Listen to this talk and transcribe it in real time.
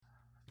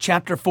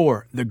Chapter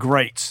 4, The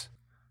Greats.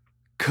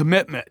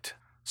 Commitment.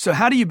 So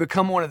how do you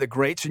become one of the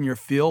greats in your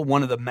field,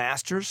 one of the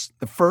masters?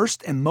 The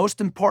first and most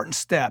important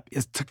step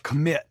is to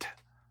commit.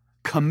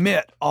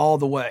 Commit all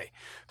the way.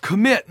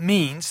 Commit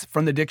means,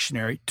 from the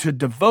dictionary, to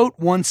devote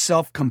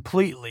oneself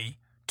completely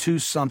to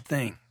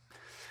something.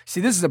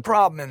 See, this is a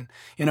problem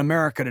in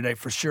America today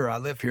for sure. I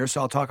live here,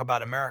 so I'll talk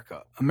about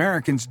America.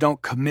 Americans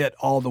don't commit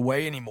all the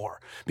way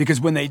anymore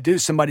because when they do,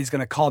 somebody's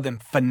going to call them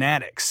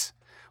fanatics.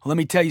 Well, let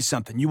me tell you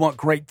something. You want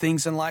great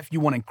things in life? You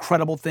want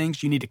incredible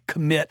things? You need to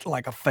commit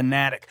like a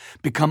fanatic.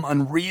 Become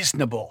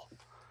unreasonable.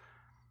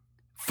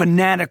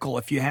 Fanatical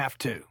if you have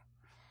to.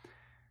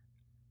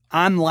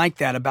 I'm like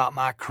that about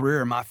my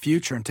career, my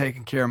future, and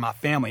taking care of my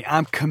family.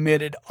 I'm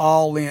committed,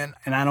 all in,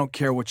 and I don't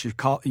care what you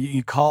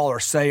call or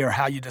say or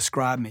how you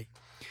describe me.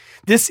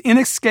 This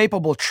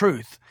inescapable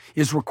truth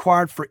is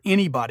required for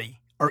anybody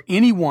or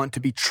anyone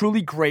to be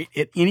truly great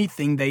at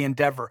anything they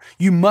endeavor.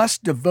 You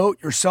must devote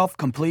yourself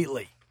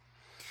completely.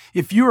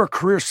 If you're a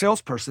career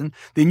salesperson,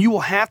 then you will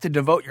have to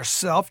devote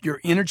yourself,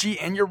 your energy,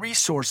 and your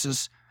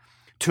resources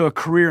to a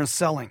career in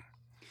selling.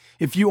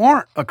 If you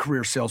aren't a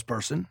career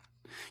salesperson,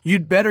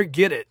 you'd better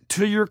get it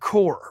to your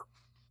core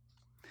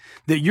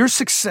that your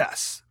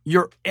success,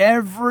 your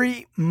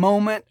every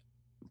moment,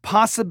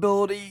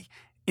 possibility,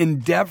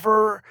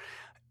 endeavor,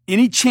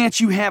 any chance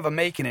you have of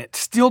making it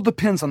still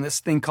depends on this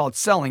thing called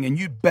selling, and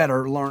you'd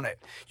better learn it.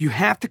 You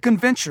have to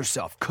convince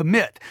yourself,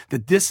 commit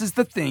that this is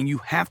the thing you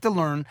have to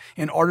learn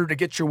in order to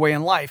get your way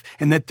in life,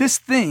 and that this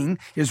thing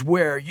is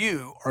where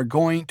you are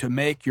going to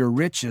make your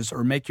riches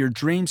or make your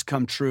dreams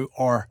come true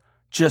or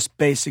just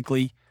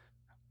basically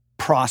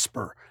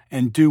prosper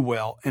and do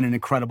well in an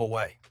incredible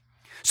way.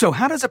 So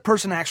how does a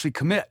person actually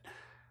commit?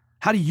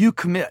 How do you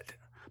commit?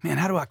 Man,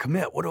 how do I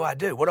commit? What do I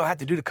do? What do I have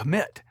to do to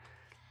commit?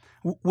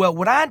 Well,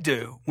 what I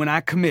do when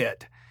I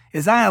commit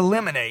is I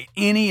eliminate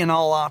any and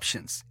all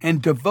options and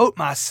devote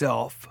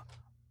myself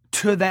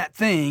to that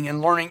thing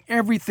and learning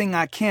everything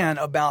I can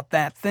about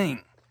that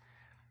thing.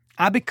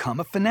 I become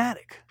a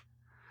fanatic.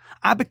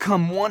 I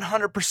become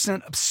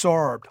 100%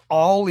 absorbed,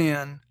 all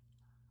in,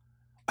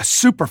 a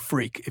super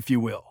freak, if you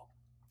will.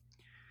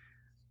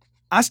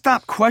 I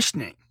stop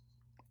questioning.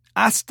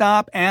 I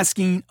stop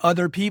asking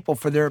other people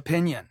for their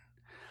opinion.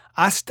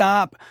 I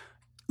stop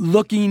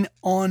looking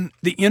on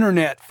the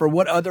internet for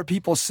what other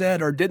people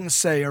said or didn't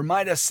say or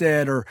might have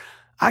said, or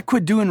I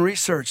quit doing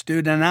research,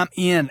 dude, and I'm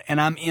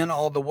in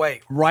all the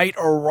way. Right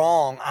or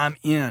wrong, I'm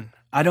in.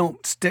 I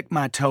don't stick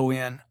my toe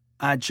in.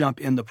 I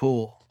jump in the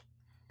pool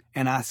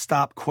and I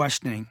stop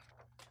questioning.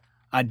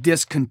 I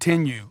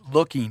discontinue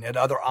looking at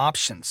other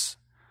options.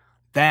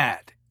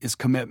 That is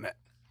commitment.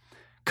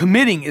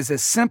 Committing is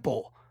as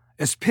simple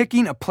as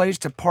picking a place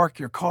to park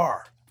your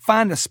car.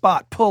 Find a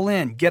spot, pull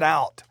in, get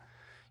out.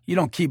 You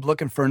don't keep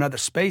looking for another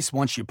space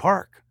once you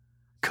park.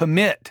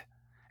 Commit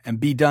and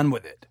be done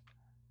with it.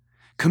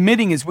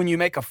 Committing is when you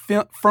make a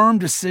firm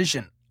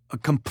decision, a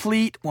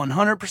complete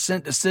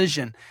 100%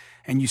 decision,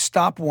 and you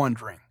stop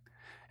wondering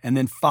and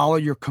then follow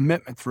your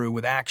commitment through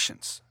with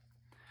actions.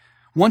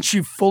 Once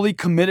you've fully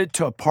committed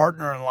to a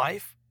partner in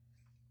life,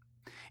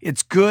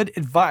 it's good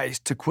advice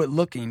to quit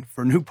looking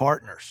for new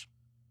partners.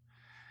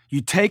 You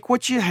take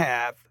what you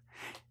have,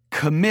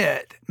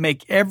 commit,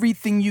 make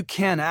everything you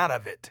can out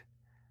of it.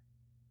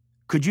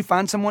 Could you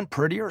find someone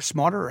prettier,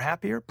 smarter, or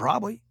happier?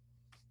 Probably.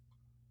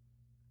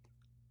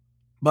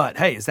 But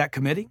hey, is that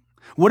committing?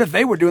 What if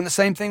they were doing the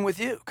same thing with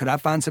you? Could I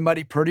find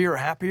somebody prettier, or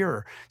happier,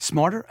 or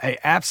smarter? Hey,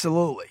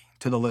 absolutely,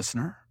 to the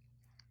listener.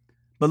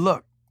 But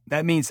look,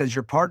 that means as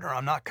your partner,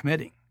 I'm not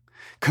committing.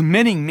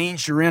 Committing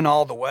means you're in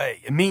all the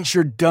way. It means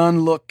you're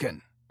done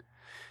looking.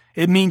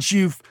 It means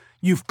you've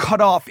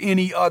cut off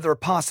any other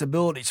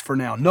possibilities for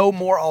now. No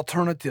more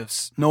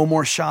alternatives. No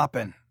more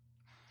shopping.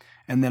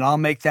 And then I'll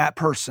make that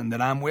person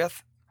that I'm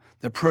with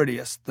the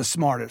prettiest, the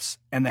smartest,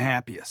 and the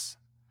happiest.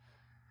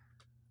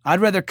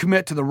 I'd rather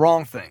commit to the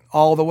wrong thing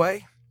all the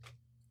way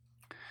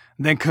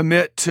than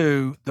commit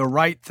to the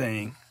right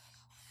thing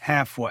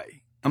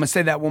halfway. I'm going to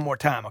say that one more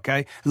time,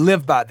 okay?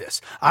 Live by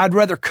this. I'd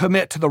rather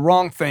commit to the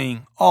wrong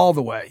thing all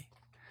the way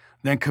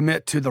than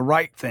commit to the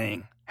right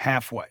thing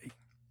halfway.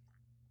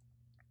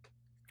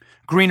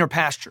 Greener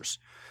pastures.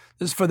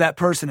 This is for that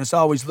person that's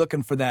always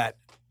looking for that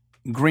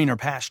greener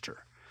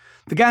pasture.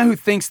 The guy who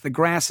thinks the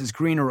grass is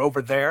greener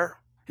over there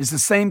is the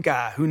same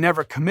guy who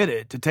never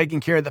committed to taking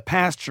care of the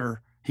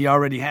pasture he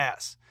already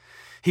has.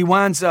 He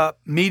winds up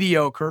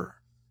mediocre,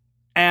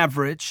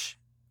 average,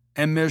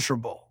 and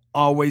miserable,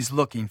 always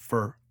looking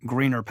for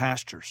greener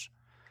pastures.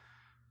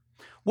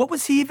 What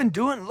was he even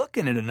doing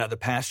looking at another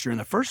pasture in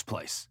the first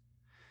place?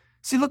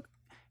 See, look,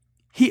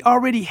 he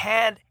already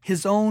had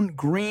his own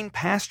green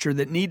pasture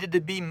that needed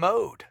to be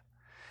mowed,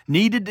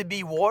 needed to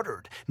be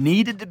watered,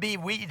 needed to be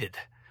weeded.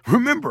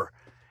 Remember,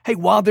 hey,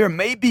 while there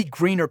may be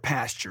greener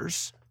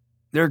pastures,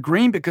 they're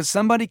green because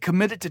somebody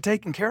committed to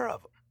taking care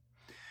of them.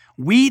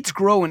 Weeds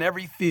grow in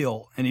every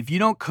field, and if you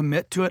don't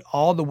commit to it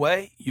all the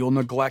way, you'll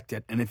neglect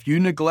it. And if you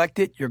neglect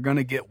it, you're going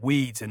to get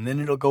weeds, and then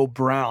it'll go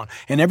brown.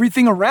 And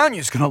everything around you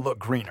is going to look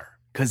greener,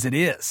 because it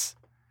is.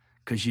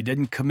 because you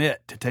didn't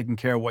commit to taking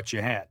care of what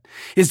you had.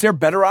 Is there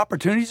better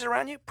opportunities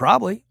around you?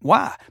 Probably.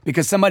 Why?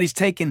 Because somebody's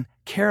taking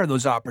care of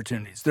those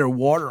opportunities. They're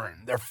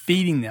watering, they're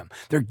feeding them,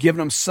 they're giving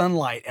them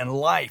sunlight and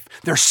life.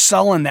 They're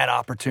selling that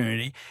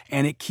opportunity,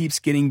 and it keeps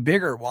getting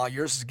bigger while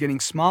yours is getting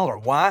smaller.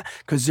 Why?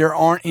 Because there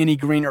aren't any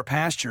greener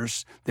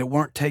pastures that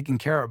weren't taken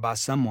care of by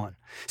someone.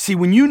 See,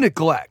 when you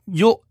neglect,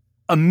 you'll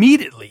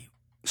immediately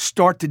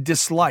start to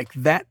dislike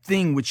that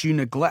thing which you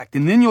neglect.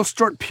 And then you'll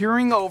start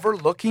peering over,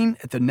 looking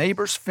at the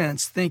neighbor's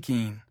fence,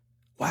 thinking,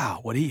 wow,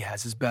 what he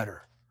has is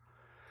better.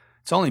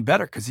 It's only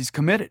better because he's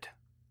committed.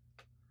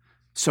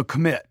 So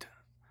commit.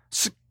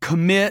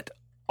 Commit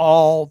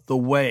all the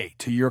way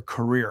to your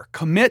career.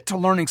 Commit to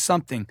learning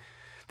something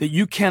that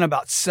you can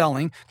about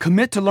selling.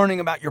 Commit to learning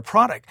about your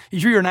product.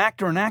 If you're an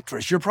actor or an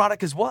actress, your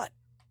product is what?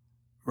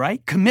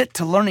 Right? Commit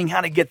to learning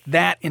how to get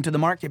that into the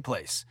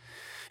marketplace.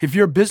 If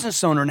you're a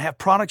business owner and have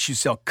products you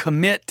sell,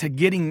 commit to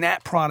getting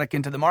that product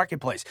into the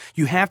marketplace.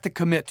 You have to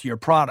commit to your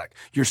product,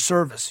 your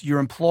service, your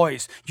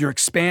employees, your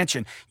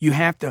expansion. You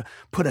have to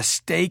put a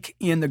stake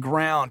in the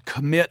ground,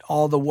 commit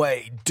all the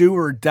way, do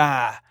or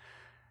die.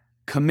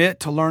 Commit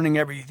to learning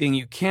everything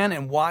you can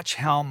and watch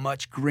how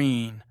much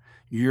green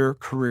your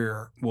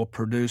career will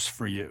produce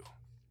for you.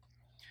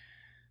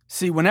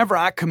 See, whenever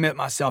I commit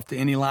myself to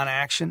any line of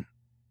action,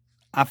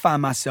 I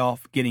find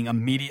myself getting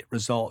immediate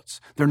results.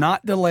 They're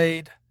not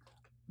delayed,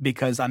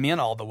 because I'm in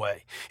all the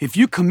way. If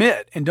you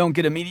commit and don't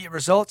get immediate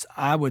results,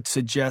 I would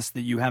suggest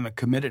that you haven't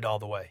committed all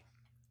the way.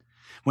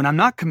 When I'm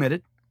not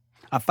committed,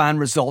 I find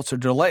results are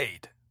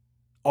delayed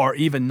or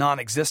even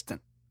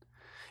non-existent.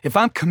 If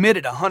I'm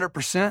committed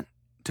 100%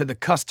 to the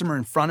customer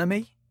in front of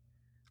me,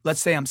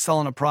 let's say I'm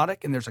selling a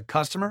product and there's a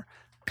customer,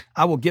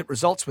 I will get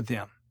results with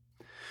them.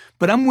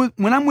 But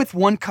when I'm with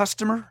one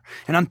customer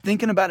and I'm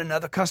thinking about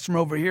another customer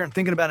over here and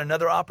thinking about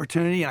another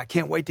opportunity and I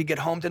can't wait to get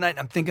home tonight and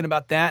I'm thinking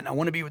about that and I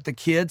want to be with the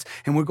kids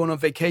and we're going on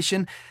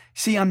vacation,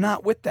 see, I'm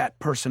not with that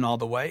person all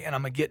the way and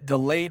I'm going to get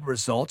delayed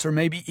results or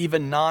maybe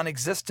even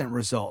non-existent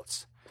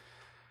results.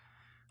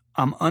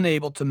 I'm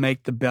unable to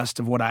make the best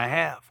of what I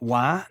have.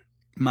 Why?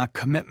 My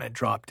commitment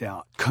dropped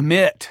out.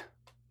 Commit.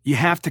 You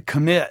have to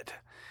commit,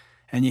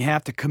 and you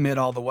have to commit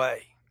all the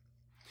way.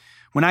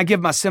 When I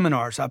give my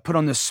seminars, I put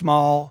on this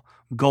small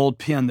gold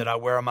pin that I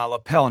wear on my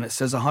lapel, and it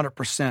says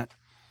 100%.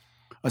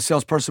 A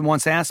salesperson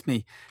once asked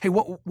me, hey,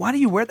 why do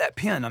you wear that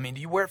pin? I mean, do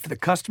you wear it for the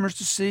customers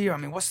to see? Or, I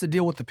mean, what's the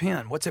deal with the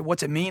pin? What's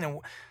it mean?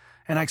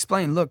 And I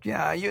explained, look,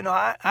 yeah, you know,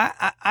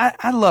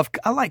 I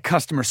like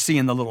customers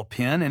seeing the little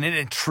pin, and it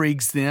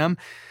intrigues them.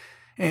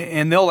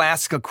 And they'll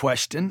ask a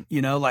question,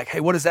 you know, like,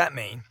 hey, what does that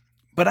mean?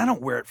 But I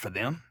don't wear it for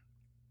them.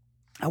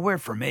 I wear it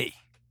for me.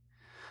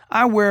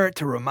 I wear it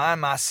to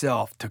remind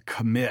myself to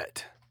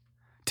commit,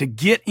 to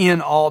get in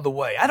all the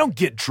way. I don't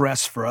get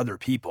dressed for other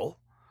people.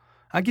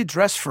 I get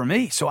dressed for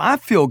me, so I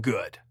feel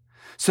good,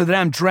 so that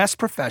I'm dressed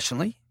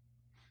professionally.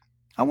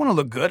 I want to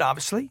look good,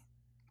 obviously,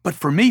 but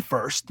for me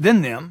first,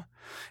 then them.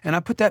 And I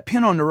put that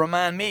pin on to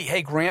remind me,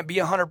 hey, Grant, be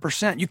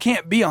 100%. You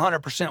can't be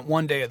 100%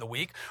 one day of the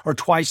week or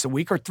twice a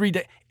week or 3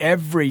 days,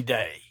 every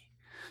day.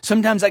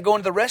 Sometimes I go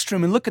into the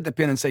restroom and look at the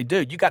pin and say,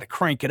 dude, you got to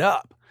crank it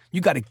up. You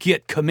got to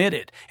get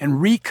committed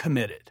and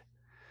recommitted.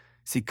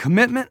 See,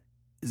 commitment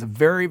is a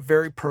very,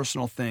 very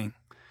personal thing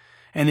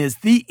and is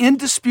the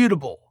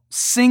indisputable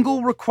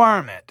single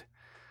requirement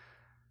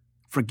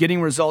for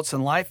getting results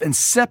in life and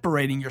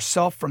separating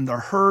yourself from the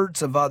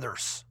herds of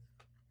others.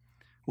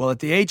 Well, at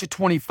the age of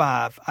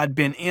 25, I'd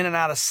been in and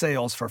out of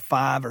sales for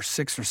 5 or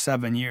 6 or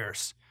 7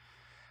 years.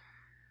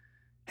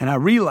 And I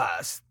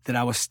realized that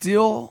I was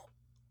still,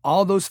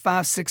 all those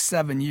 5, 6,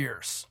 7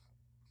 years,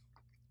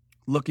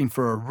 looking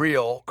for a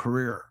real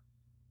career.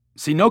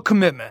 See, no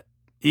commitment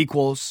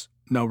equals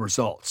no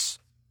results.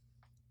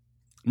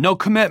 No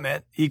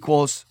commitment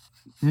equals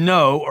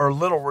no or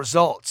little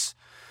results.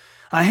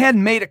 I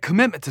hadn't made a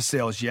commitment to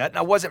sales yet, and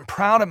I wasn't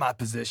proud of my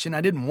position.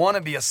 I didn't want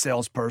to be a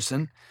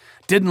salesperson,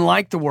 didn't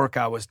like the work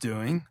I was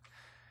doing,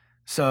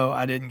 so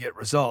I didn't get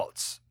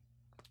results.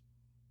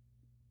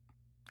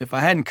 If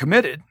I hadn't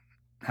committed,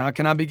 how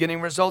can I be getting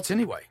results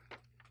anyway?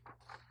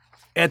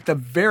 At the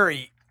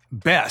very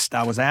best,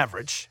 I was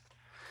average.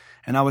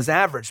 And I was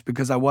average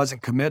because I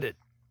wasn't committed.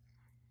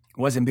 It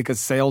wasn't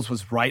because sales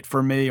was right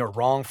for me or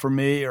wrong for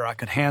me or I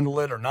could handle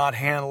it or not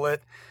handle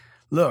it.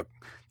 Look,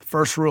 the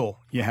first rule,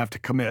 you have to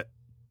commit.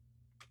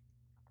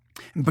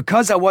 And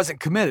because I wasn't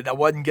committed, I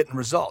wasn't getting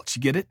results.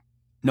 You get it?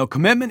 No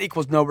commitment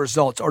equals no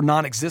results or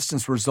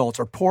non-existence results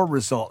or poor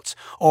results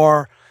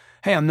or,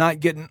 hey, I'm not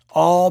getting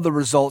all the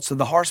results of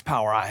the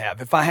horsepower I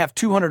have. If I have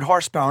 200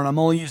 horsepower and I'm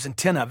only using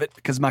 10 of it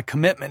because my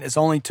commitment is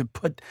only to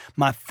put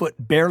my foot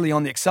barely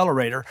on the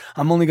accelerator,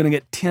 I'm only going to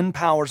get 10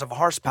 powers of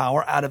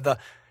horsepower out of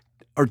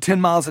or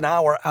 10 miles an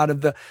hour out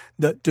of the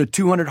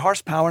 200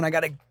 horsepower, and I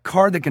got a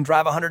car that can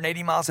drive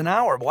 180 miles an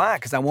hour. Why?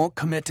 Because I won't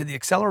commit to the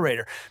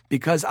accelerator.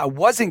 Because I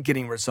wasn't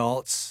getting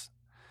results,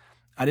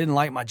 I didn't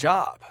like my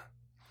job.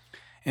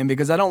 And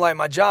because I don't like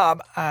my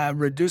job, I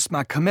reduced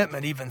my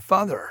commitment even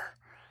further.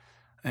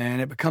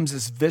 And it becomes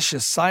this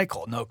vicious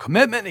cycle. No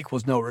commitment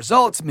equals no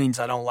results, means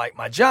I don't like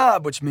my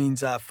job, which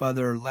means I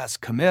further less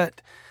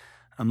commit.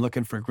 I'm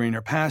looking for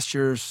greener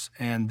pastures,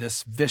 and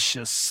this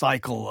vicious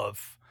cycle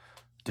of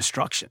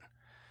destruction.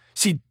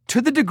 See,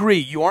 to the degree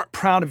you aren't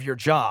proud of your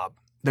job,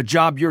 the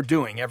job you're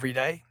doing every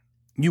day,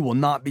 you will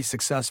not be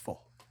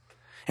successful.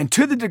 And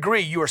to the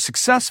degree you are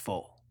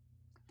successful,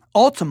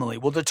 ultimately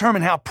will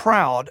determine how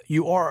proud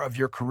you are of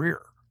your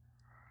career.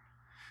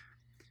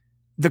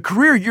 The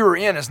career you're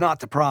in is not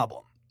the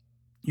problem.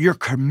 Your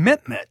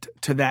commitment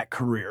to that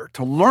career,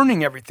 to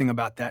learning everything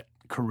about that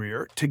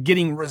career, to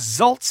getting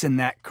results in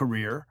that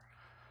career,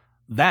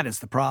 that is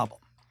the problem.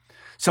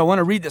 So I want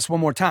to read this one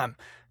more time.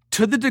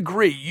 To the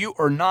degree you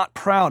are not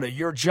proud of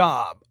your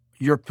job,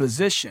 your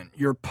position,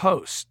 your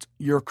post,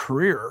 your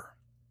career,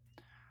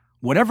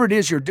 whatever it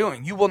is you're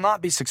doing, you will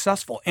not be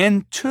successful.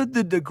 And to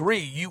the degree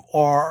you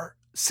are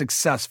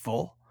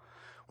successful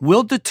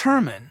will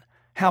determine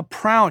how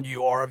proud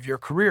you are of your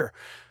career.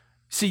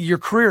 See, your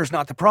career is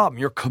not the problem.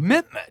 Your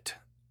commitment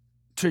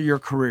to your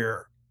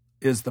career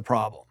is the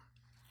problem.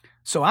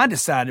 So I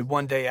decided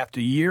one day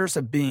after years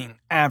of being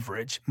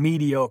average,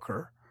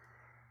 mediocre,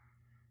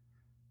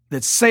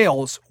 that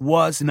sales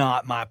was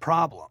not my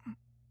problem.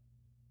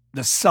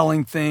 The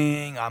selling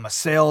thing, I'm a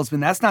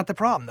salesman, that's not the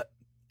problem.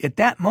 At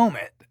that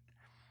moment,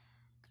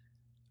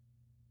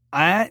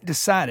 I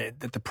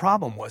decided that the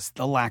problem was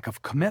the lack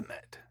of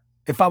commitment.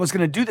 If I was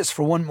going to do this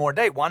for one more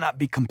day, why not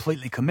be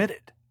completely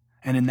committed?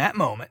 And in that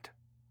moment,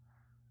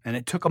 and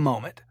it took a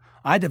moment,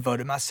 I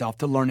devoted myself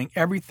to learning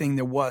everything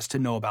there was to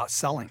know about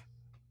selling.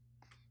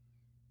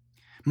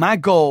 My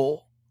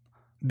goal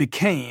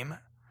became,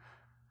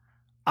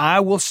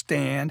 I will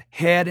stand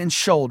head and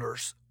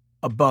shoulders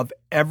above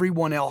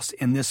everyone else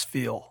in this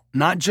field,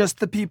 not just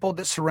the people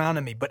that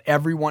surrounded me, but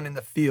everyone in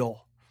the field.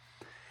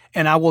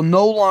 And I will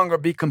no longer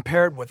be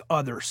compared with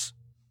others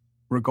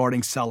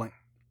regarding selling.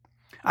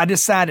 I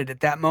decided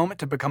at that moment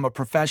to become a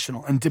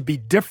professional and to be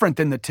different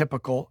than the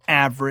typical,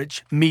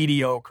 average,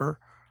 mediocre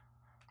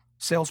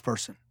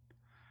salesperson.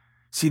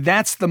 See,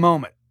 that's the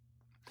moment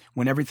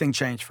when everything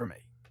changed for me.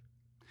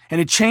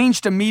 And it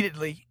changed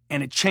immediately,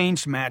 and it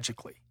changed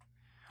magically.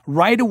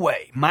 Right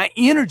away, my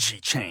energy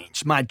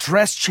changed, my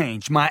dress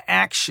changed, my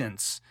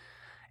actions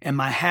and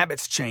my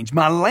habits changed.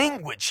 My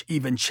language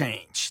even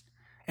changed.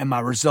 And my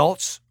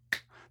results,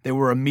 they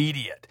were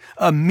immediate.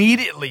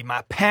 Immediately,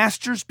 my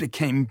pastures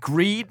became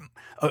green.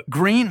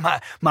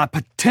 My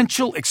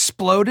potential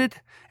exploded,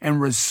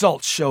 and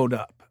results showed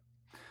up.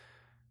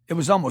 It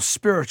was almost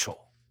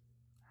spiritual.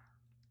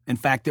 In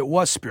fact, it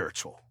was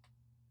spiritual.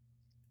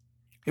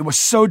 It was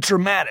so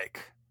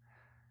dramatic.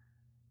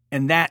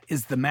 And that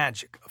is the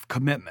magic of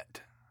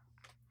commitment.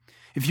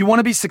 If you want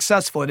to be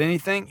successful at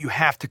anything, you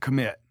have to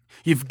commit.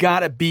 You've got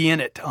to be in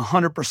it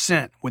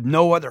 100% with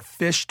no other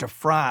fish to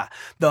fry.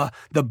 The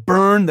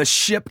burn the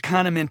ship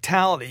kind of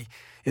mentality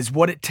is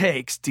what it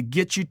takes to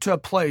get you to a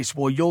place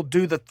where you'll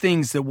do the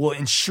things that will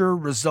ensure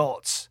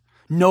results.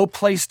 No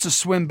place to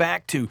swim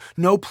back to,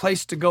 no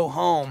place to go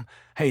home.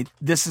 Hey,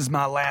 this is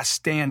my last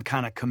stand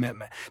kind of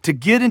commitment. To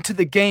get into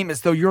the game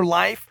as though your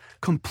life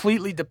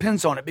completely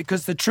depends on it,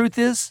 because the truth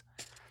is,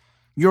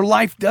 your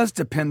life does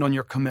depend on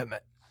your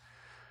commitment.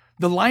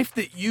 The life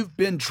that you've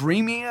been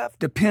dreaming of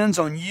depends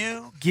on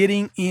you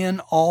getting in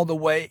all the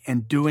way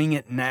and doing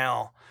it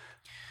now.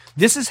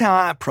 This is how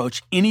I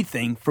approach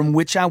anything from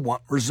which I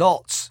want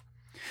results.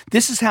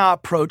 This is how I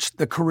approached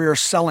the career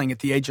selling at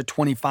the age of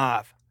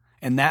 25.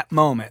 And that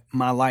moment,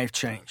 my life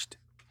changed.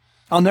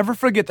 I'll never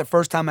forget the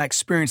first time I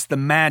experienced the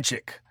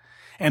magic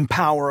and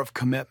power of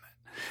commitment.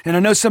 And I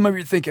know some of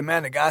you are thinking,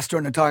 man, the guy's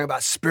starting to talk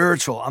about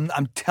spiritual.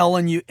 I'm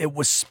telling you, it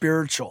was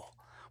spiritual.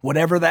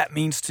 Whatever that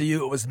means to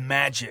you, it was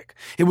magic.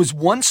 It was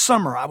one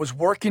summer I was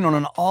working on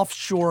an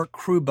offshore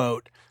crew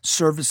boat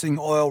servicing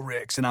oil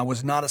rigs, and I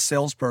was not a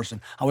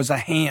salesperson. I was a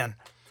hand.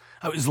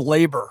 I was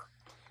labor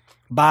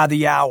by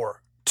the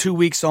hour, 2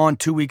 weeks on,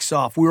 2 weeks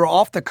off. We were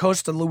off the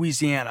coast of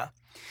Louisiana,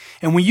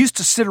 and we used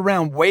to sit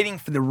around waiting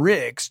for the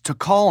rigs to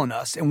call on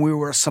us, and we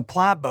were a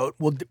supply boat.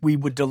 We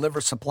would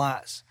deliver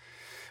supplies.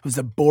 It was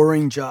a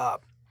boring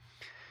job.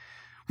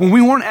 When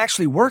we weren't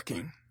actually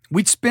working,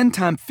 we'd spend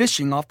time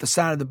fishing off the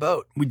side of the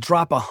boat. We'd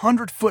drop a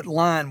 100-foot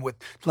line with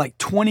like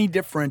 20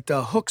 different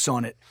hooks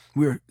on it.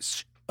 We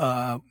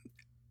were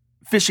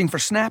fishing for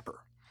snapper.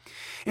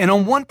 And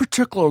on one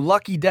particular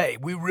lucky day,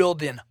 we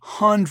reeled in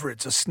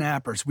hundreds of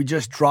snappers. We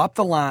just dropped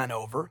the line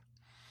over,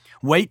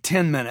 wait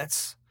 10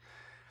 minutes,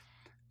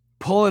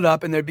 pull it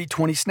up, and there'd be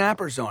 20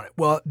 snappers on it.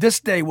 Well, this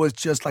day was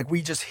just like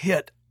we just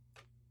hit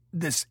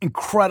this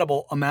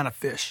incredible amount of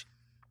fish.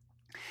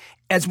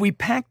 As we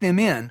packed them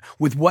in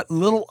with what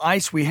little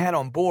ice we had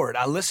on board,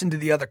 I listened to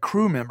the other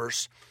crew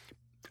members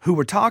who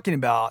were talking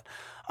about,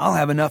 I'll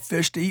have enough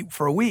fish to eat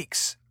for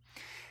weeks.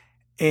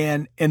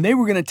 And they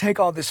were going to take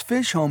all this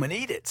fish home and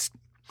eat it.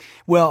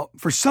 Well,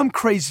 for some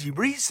crazy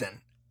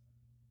reason,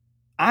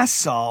 I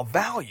saw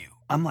value.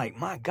 I'm like,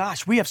 my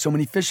gosh, we have so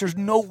many fish, there's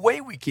no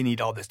way we can eat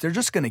all this. They're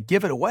just going to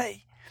give it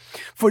away.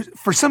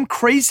 For some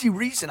crazy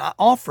reason, I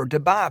offered to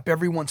buy up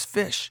everyone's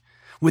fish.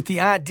 with the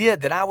idea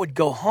that I would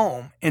go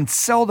home and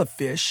sell the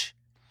fish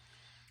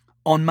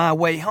on my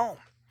way home.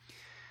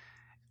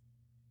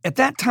 At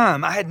that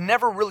time, I had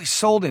never really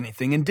sold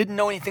anything and didn't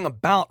know anything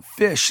about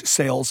fish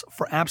sales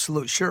for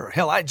absolute sure.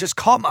 Hell, I had just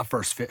caught my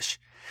first fish.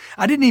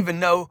 I didn't even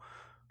know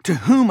to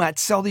whom I'd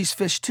sell these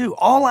fish to.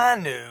 All I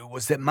knew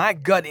was that my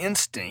gut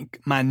instinct,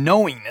 my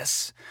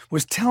knowingness,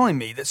 was telling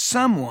me that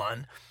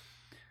someone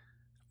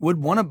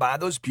would want to buy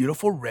those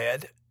beautiful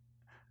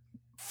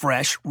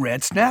fresh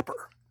red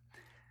snapper.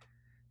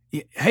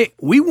 Hey,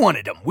 we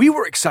wanted them. We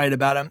were excited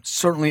about them.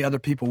 Certainly other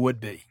people would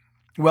be.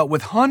 Well,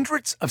 with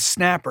hundreds of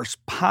snappers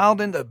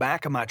piled into the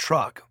back of my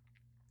truck,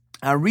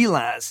 I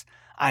realized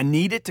I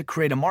needed to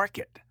create a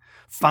market,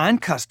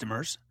 find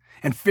customers,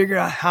 and figure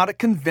out how to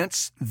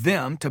convince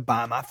them to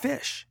buy my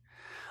fish.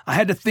 I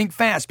had to think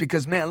fast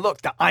because, man,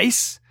 look, the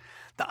ice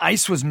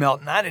was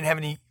melting. I didn't have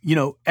any,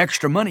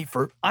 extra money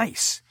for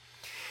ice.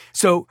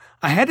 So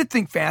I had to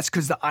think fast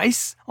because the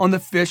ice on the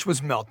fish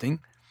was melting,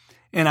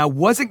 and I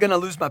wasn't going to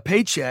lose my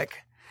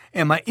paycheck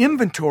and my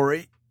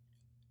inventory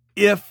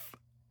if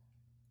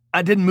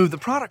I didn't move the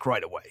product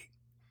right away.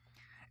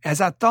 As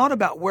I thought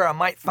about where I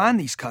might find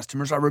these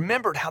customers, I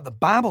remembered how the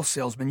Bible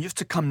salesman used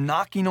to come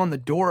knocking on the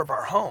door of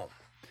our home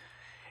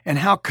and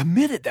how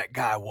committed that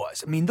guy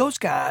was. I mean, those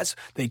guys,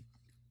 they,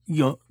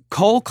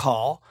 cold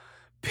call,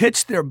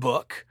 pitch their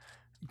book,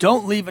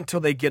 don't leave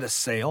until they get a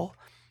sale.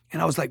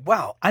 And I was like,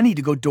 wow, I need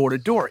to go door to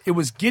door. It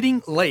was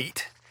getting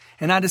late,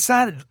 and I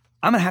decided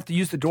I'm going to have to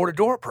use the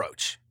door-to-door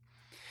approach.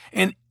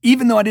 And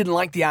even though I didn't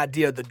like the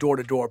idea of the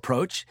door-to-door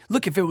approach,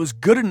 look, if it was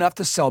good enough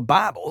to sell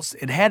Bibles,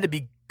 it had to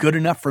be good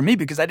enough for me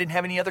because I didn't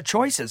have any other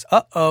choices.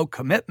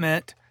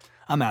 Commitment.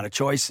 I'm out of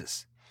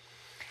choices.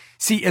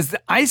 See, as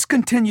the ice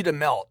continued to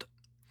melt,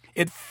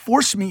 it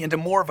forced me into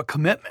more of a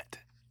commitment,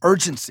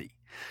 urgency.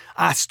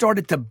 I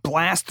started to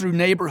blast through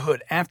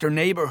neighborhood after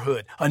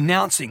neighborhood,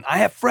 announcing, I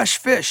have fresh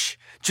fish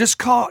just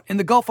caught in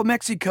the Gulf of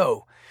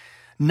Mexico.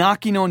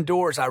 Knocking on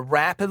doors, I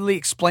rapidly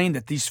explained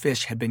that these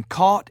fish had been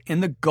caught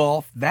in the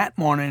Gulf that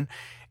morning,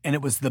 and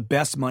it was the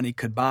best money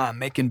could buy. I'm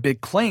making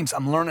big claims.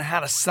 I'm learning how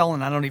to sell,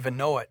 and I don't even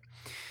know it.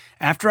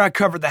 After I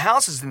covered the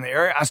houses in the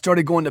area, I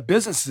started going to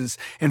businesses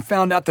and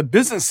found out the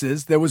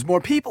businesses, there was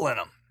more people in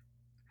them.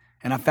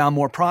 And I found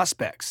more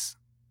prospects,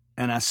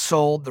 and I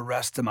sold the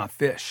rest of my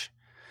fish.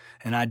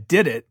 And I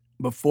did it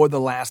before the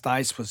last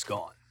ice was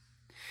gone.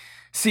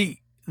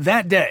 See,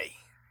 that day,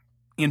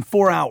 in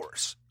 4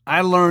 hours,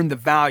 I learned the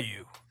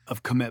value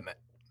of commitment.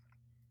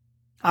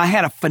 I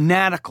had a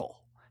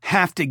fanatical,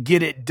 have to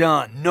get it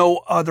done,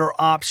 no other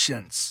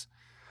options,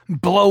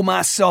 blow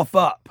myself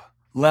up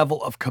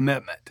level of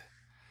commitment.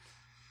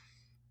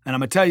 And I'm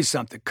going to tell you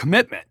something,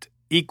 commitment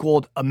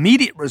equaled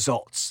immediate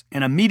results,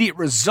 and immediate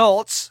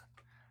results,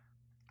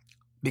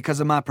 because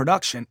of my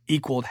production,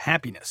 equaled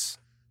happiness,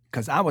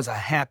 because I was a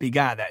happy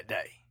guy that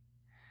day.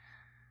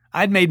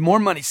 I'd made more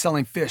money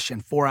selling fish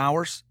in 4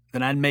 hours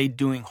than I'd made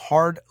doing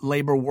hard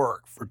labor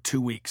work for 2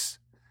 weeks.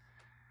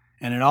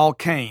 And it all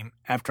came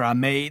after I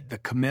made the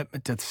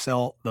commitment to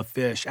sell the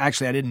fish.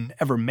 Actually, I didn't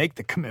ever make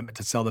the commitment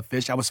to sell the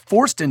fish. I was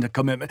forced into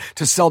commitment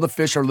to sell the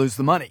fish or lose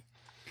the money.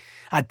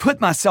 I'd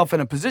put myself in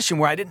a position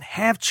where I didn't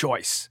have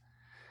choice,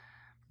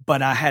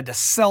 but I had to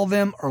sell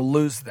them or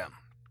lose them.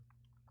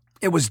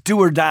 It was do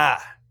or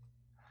die.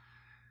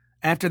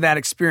 After that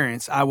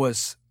experience, I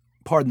was,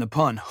 pardon the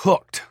pun,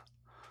 hooked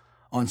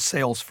on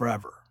sales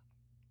forever.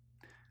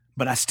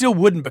 But I still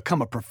wouldn't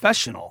become a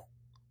professional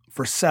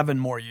for 7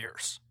 more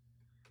years.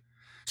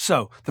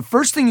 So the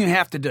first thing you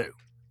have to do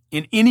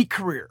in any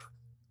career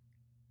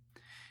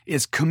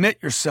is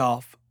commit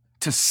yourself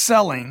to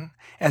selling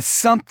as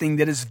something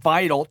that is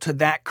vital to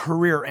that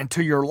career and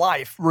to your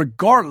life,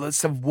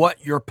 regardless of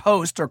what your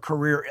post or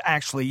career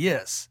actually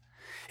is.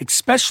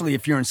 Especially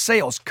if you're in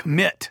sales,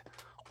 commit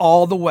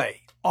all the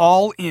way,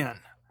 all in.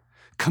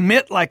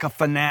 Commit like a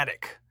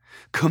fanatic.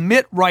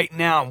 Commit right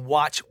now and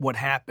watch what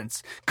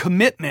happens.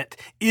 Commitment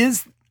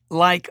is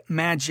like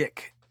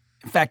magic.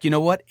 In fact, you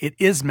know what? It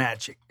is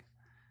magic.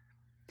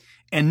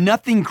 And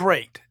nothing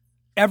great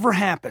ever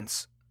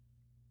happens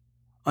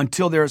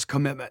until there is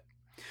commitment.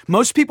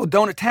 Most people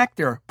don't attack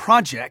their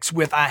projects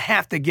with I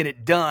have to get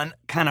it done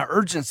kind of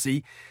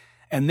urgency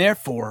and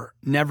therefore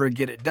never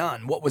get it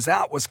done. What was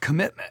out was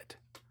commitment.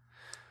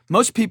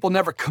 Most people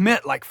never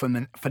commit like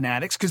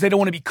fanatics because they don't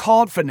want to be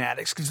called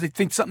fanatics because they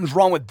think something's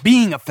wrong with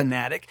being a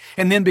fanatic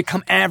and then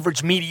become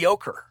average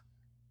mediocre.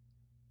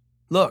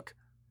 Look,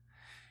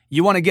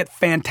 you want to get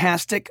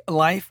fantastic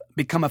life?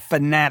 Become a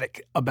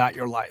fanatic about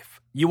your life.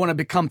 You want to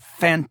become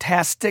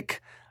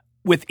fantastic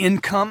with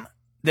income?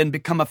 Then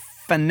become a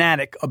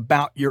fanatic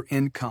about your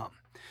income.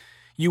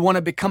 You want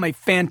to become a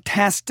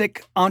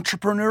fantastic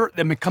entrepreneur?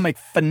 Then become a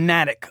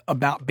fanatic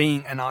about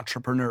being an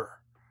entrepreneur.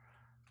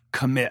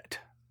 Commit.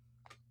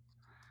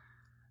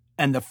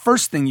 And the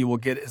first thing you will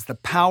get is the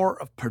power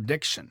of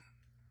prediction.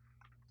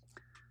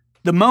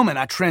 The moment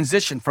I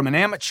transitioned from an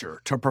amateur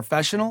to a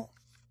professional,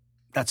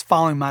 that's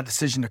following my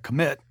decision to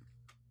commit,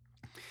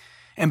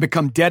 and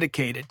become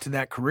dedicated to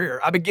that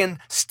career. I began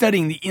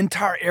studying the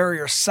entire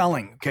area of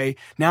selling, okay?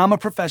 Now I'm a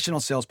professional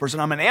salesperson.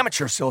 I'm an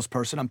amateur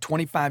salesperson. I'm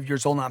 25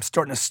 years old and I'm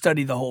starting to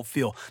study the whole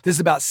field. This is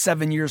about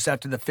 7 years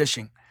after the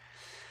fishing.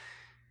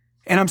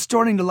 And I'm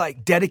starting to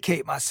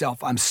dedicate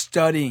myself. I'm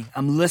studying,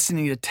 I'm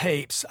listening to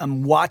tapes,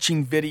 I'm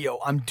watching video,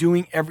 I'm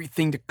doing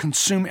everything to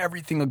consume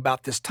everything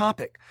about this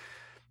topic.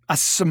 I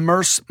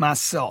submerge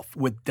myself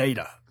with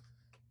data.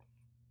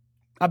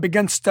 I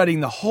began studying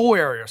the whole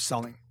area of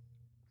selling.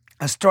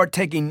 I start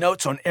taking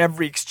notes on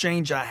every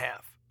exchange I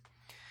have.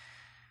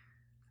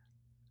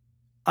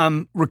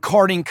 I'm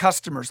recording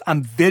customers.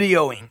 I'm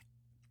videoing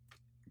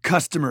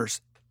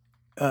customers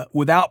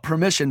without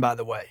permission, by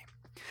the way.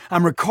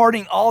 I'm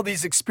recording all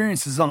these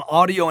experiences on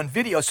audio and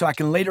video so I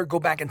can later go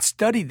back and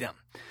study them.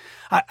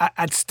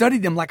 I'd study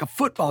them like a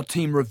football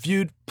team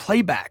reviewed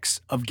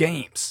playbacks of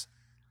games.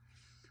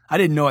 I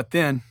didn't know it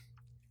then,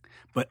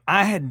 but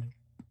I had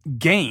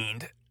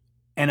gained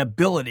an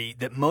ability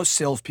that most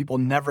salespeople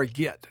never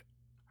get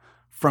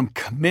from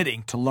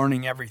committing to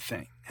learning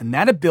everything. And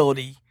that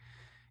ability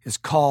is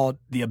called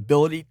the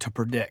ability to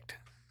predict.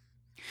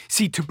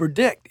 See, to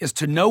predict is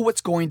to know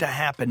what's going to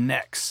happen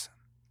next.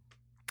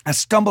 I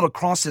stumbled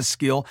across this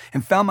skill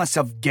and found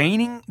myself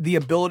gaining the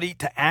ability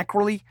to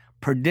accurately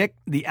predict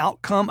the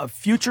outcome of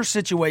future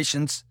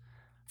situations.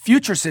 They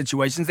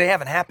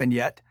haven't happened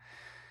yet.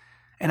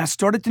 And I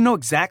started to know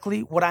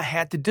exactly what I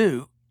had to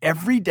do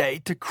every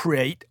day to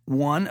create,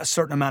 a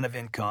certain amount of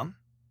income.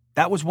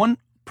 That was one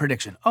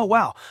prediction. Oh,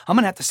 wow, I'm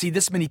going to have to see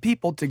this many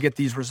people to get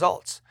these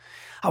results.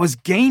 I was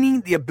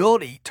gaining the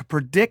ability to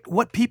predict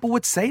what people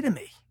would say to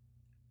me.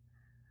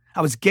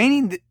 I was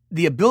gaining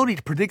the ability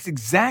to predict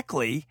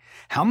exactly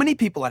how many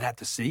people I'd have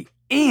to see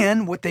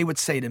and what they would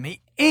say to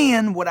me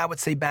and what I would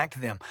say back to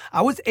them.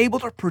 I was able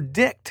to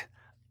predict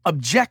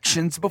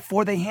objections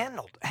before they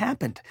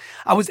happened.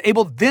 I was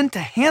able then to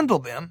handle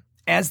them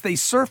as they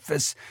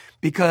surface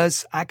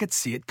because I could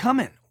see it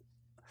coming.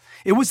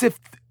 It was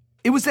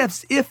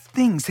as if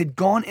things had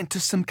gone into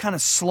some kind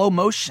of slow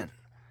motion.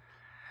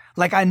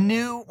 Like I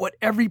knew what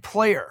every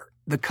player,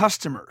 the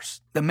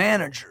customers, the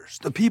managers,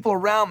 the people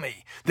around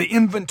me, the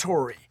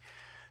inventory,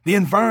 the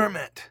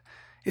environment.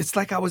 It's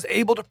like I was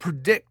able to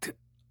predict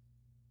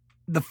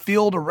the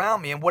field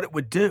around me and what it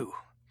would do.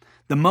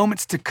 The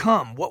moments to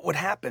come, what would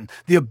happen.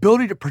 The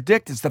ability to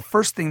predict is the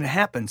first thing that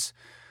happens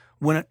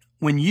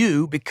when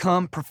you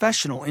become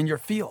professional in your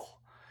field.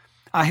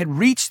 I had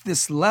reached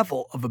this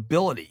level of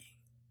ability,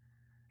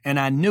 and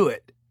I knew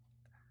it.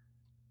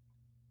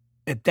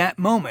 At that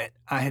moment,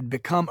 I had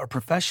become a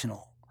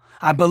professional.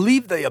 I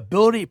believe the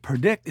ability to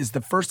predict is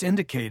the first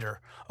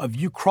indicator of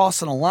you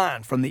crossing a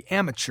line from the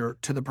amateur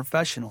to the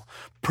professional.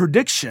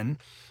 Prediction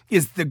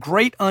is the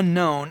great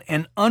unknown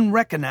and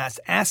unrecognized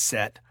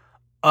asset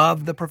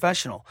of the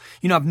professional.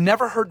 I've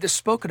never heard this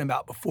spoken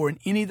about before in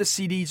any of the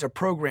CDs or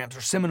programs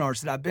or seminars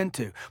that I've been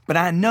to, but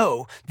I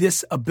know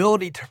this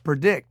ability to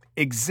predict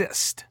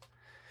exists.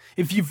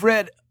 If you've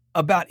read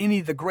about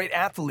any of the great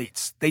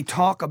athletes, they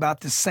talk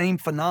about the same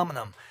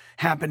phenomenon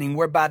happening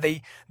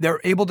whereby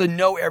they're able to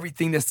know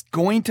everything that's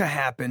going to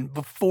happen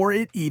before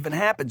it even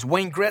happens.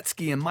 Wayne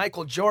Gretzky and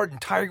Michael Jordan,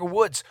 Tiger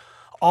Woods,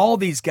 all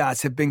these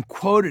guys have been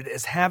quoted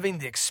as having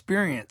the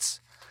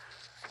experience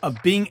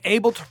of being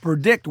able to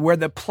predict where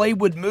the play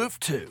would move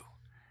to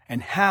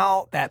and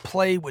how that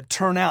play would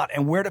turn out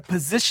and where to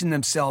position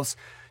themselves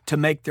to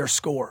make their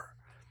score.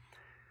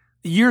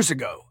 Years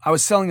ago, I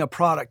was selling a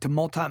product to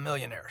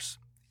multimillionaires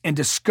and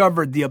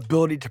discovered the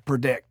ability to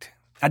predict.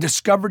 I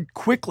discovered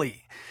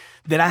quickly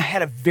that I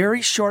had a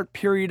very short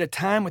period of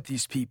time with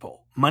these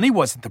people. Money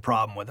wasn't the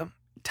problem with them.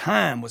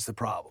 Time was the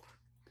problem.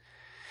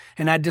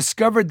 And I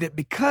discovered that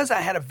because I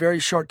had a very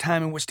short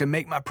time in which to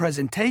make my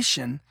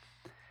presentation,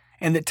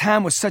 and that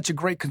time was such a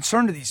great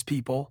concern to these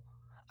people,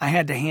 I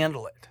had to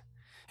handle it.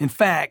 In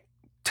fact,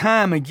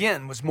 time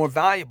again was more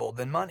valuable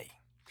than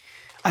money.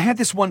 I had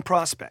this one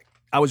prospect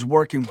I was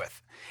working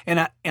with,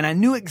 and I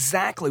knew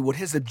exactly what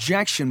his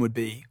objection would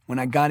be when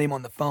I got him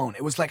on the phone.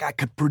 It was like I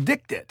could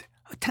predict it.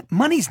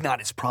 Money's not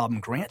his problem,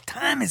 Grant.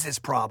 Time is his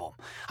problem.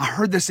 I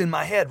heard this in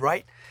my head,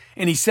 right?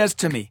 And he says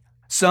to me,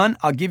 son,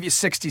 I'll give you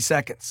 60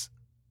 seconds.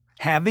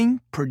 Having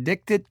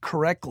predicted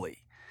correctly,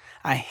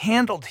 I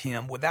handled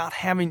him without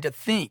having to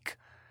think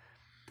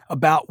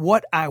about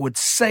what I would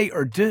say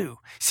or do.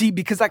 See,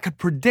 because I could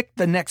predict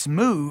the next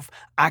move,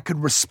 I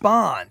could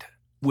respond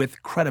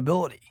with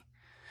credibility.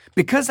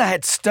 Because I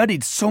had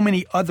studied so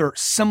many other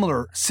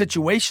similar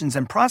situations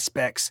and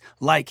prospects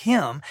like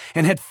him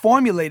and had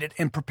formulated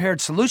and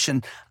prepared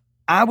solution,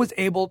 I was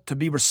able to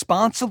be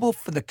responsible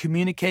for the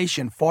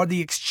communication, for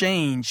the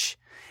exchange,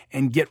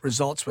 and get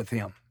results with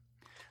him.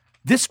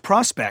 This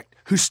prospect,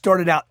 who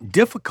started out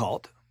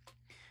difficult,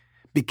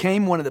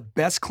 became one of the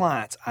best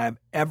clients I've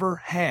ever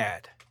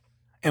had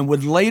and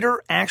would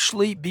later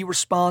actually be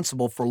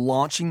responsible for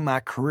launching my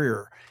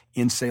career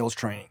in sales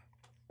training.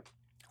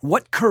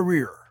 What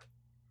career?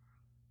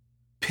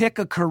 Pick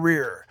a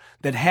career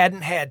that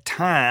hadn't had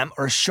time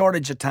or a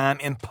shortage of time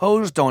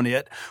imposed on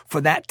it for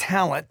that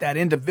talent, that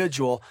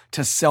individual,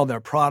 to sell their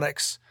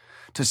products,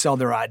 to sell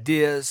their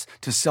ideas,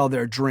 to sell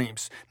their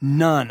dreams.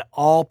 None.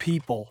 All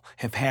people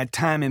have had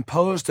time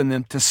imposed on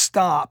them to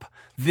stop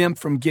them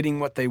from getting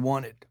what they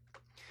wanted.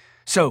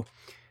 So,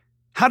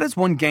 how does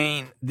one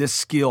gain this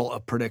skill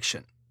of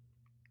prediction?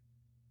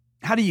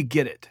 How do you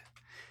get it?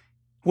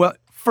 Well,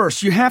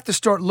 first, you have to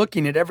start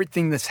looking at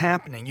everything that's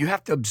happening. You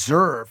have to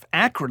observe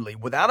accurately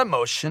without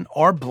emotion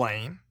or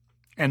blame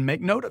and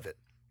make note of it.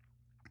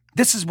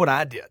 This is what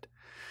I did.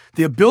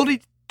 The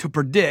ability to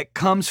predict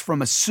comes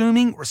from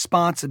assuming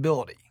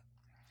responsibility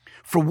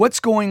for what's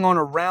going on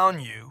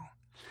around you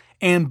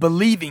and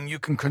believing you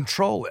can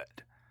control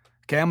it.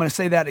 Okay, I'm going to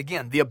say that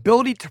again. The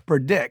ability to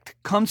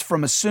predict comes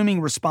from assuming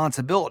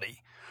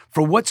responsibility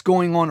for what's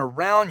going on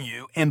around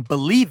you and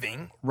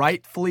believing,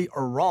 rightfully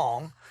or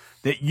wrong,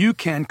 that you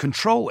can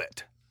control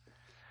it.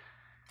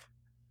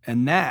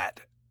 And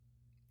that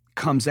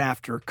comes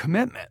after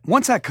commitment.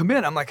 Once I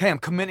commit, I'm like, hey, I'm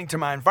committing to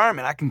my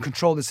environment. I can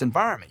control this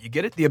environment. You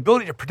get it? The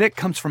ability to predict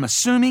comes from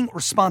assuming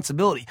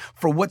responsibility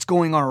for what's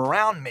going on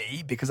around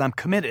me because I'm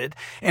committed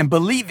and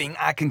believing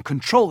I can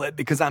control it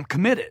because I'm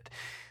committed.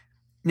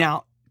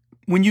 Now,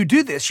 when you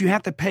do this, you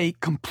have to pay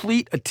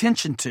complete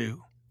attention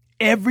to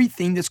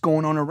everything that's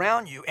going on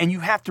around you, and you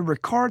have to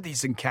record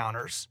these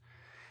encounters.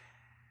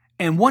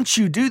 And once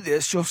you do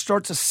this, you'll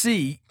start to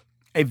see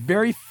a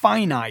very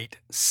finite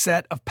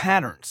set of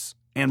patterns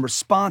and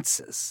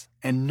responses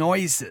and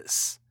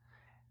noises.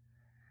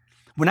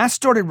 When I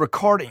started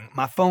recording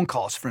my phone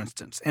calls, for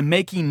instance, and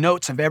making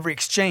notes of every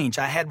exchange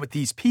I had with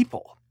these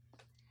people,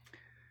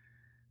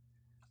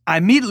 I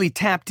immediately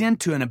tapped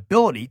into an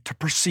ability to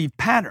perceive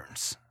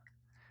patterns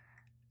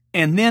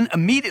and then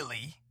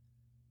immediately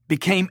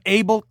became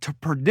able to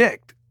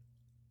predict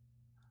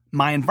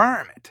my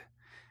environment.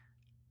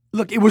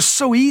 Look, it was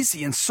so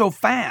easy and so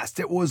fast.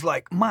 It was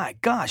like, my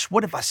gosh,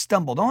 what have I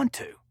stumbled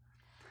onto?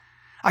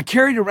 I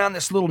carried around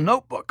this little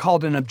notebook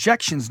called an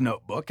objections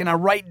notebook, and I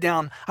wrote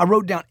down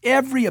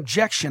every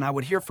objection I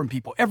would hear from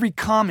people, every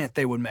comment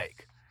they would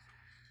make.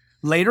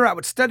 Later, I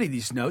would study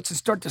these notes and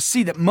start to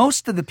see that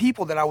most of the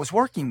people that I was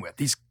working with,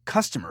 these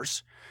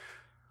customers,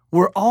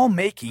 were all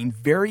making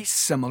very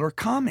similar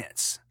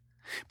comments.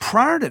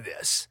 Prior to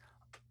this,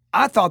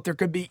 I thought there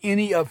could be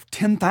any of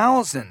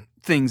 10,000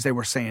 things they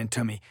were saying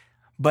to me.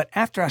 But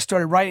after I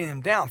started writing them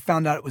down,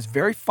 found out it was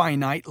very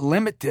finite,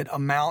 limited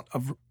amount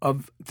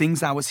of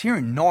things I was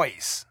hearing,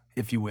 noise,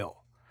 if you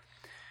will.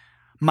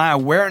 My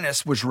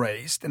awareness was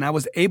raised, and I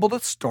was able to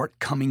start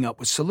coming up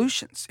with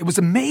solutions. It was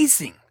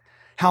amazing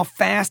how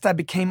fast I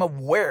became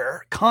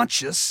aware,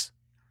 conscious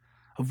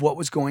of what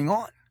was going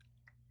on.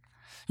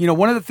 You know,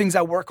 one of the things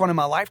I work on in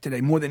my life today,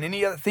 more than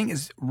any other thing,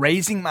 is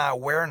raising my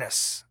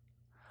awareness.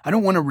 I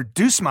don't want to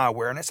reduce my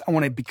awareness. I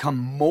want to become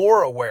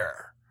more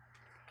aware.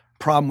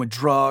 Problem with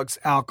drugs,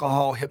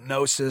 alcohol,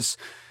 hypnosis,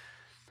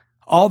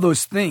 all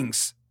those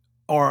things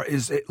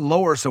it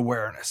lowers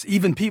awareness.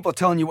 Even people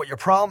telling you what your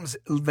problems,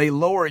 they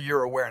lower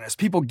your awareness.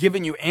 People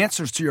giving you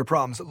answers to your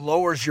problems, it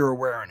lowers your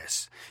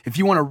awareness. If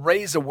you want to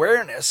raise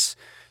awareness,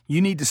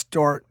 you need to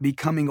start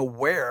becoming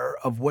aware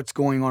of what's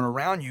going on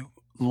around you,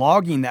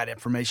 logging that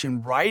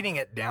information, writing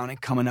it down,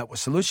 and coming up with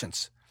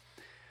solutions.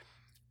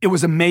 It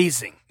was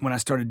amazing when I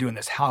started doing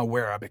this, how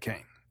aware I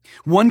became.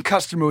 One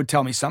customer would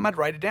tell me something, I'd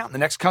write it down. The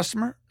next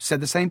customer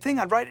said the same thing,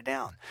 I'd write it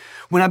down.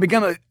 When I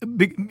began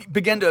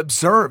to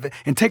observe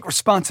and take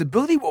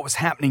responsibility for what was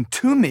happening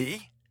to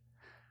me,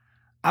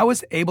 I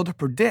was able to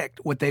predict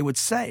what they would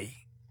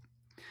say.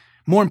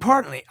 More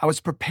importantly, I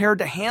was prepared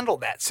to handle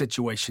that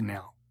situation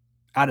now.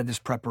 Out of this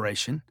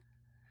preparation,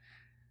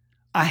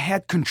 I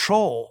had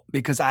control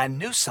because I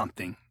knew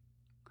something.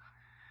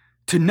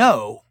 To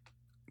know,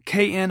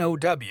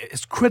 K-N-O-W,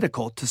 is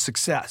critical to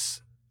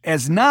success,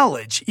 as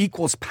knowledge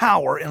equals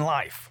power in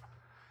life.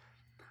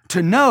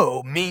 To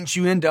know means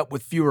you end up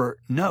with fewer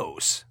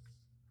no's.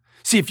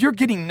 See, if you're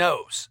getting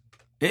no's,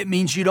 it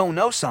means you don't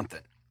know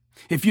something.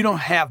 If you don't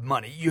have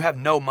money, you have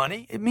no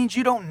money, it means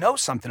you don't know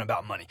something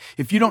about money.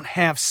 If you don't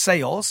have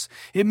sales,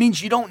 it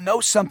means you don't know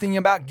something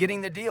about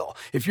getting the deal.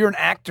 If you're an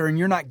actor and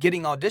you're not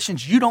getting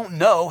auditions, you don't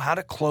know how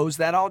to close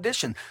that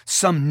audition.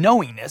 Some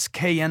knowingness,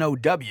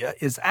 K-N-O-W,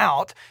 is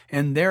out,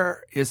 and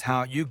there is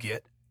how you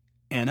get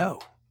N-O.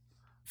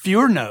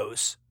 Fewer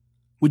no's,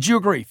 would you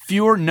agree?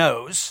 Fewer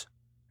no's,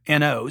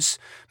 N-O's,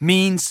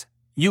 means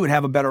you would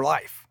have a better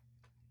life.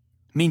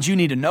 Means you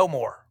need to know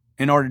more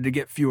in order to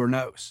get fewer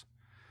no's.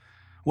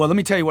 Well, let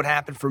me tell you what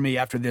happened for me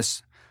after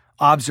this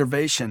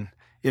observation,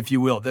 if you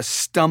will, this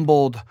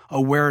stumbled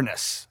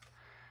awareness.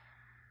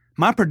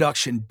 My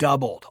production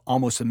doubled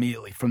almost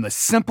immediately from the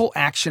simple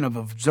action of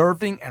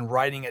observing and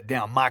writing it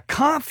down. My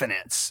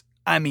confidence,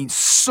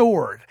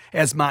 soared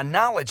as my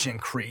knowledge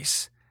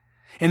increased.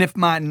 And if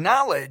my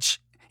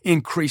knowledge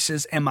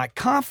increases and my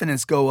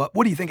confidence go up,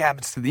 what do you think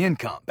happens to the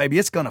income? Baby,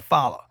 it's going to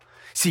follow.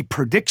 See,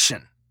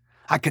 prediction.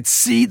 I could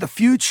see the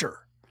future.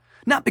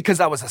 Not because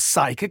I was a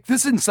psychic.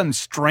 This isn't some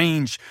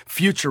strange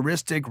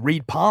futuristic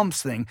read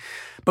palms thing,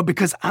 but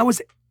because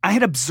I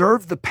had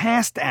observed the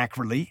past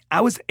accurately, I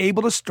was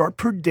able to start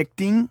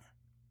predicting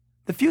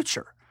the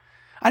future.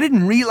 I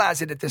didn't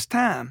realize it at this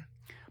time,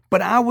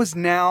 But I was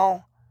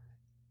now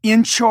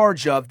in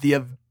charge of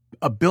the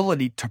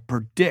ability to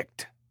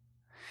predict.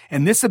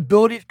 And this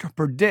ability to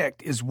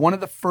predict is one of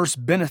the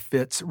first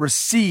benefits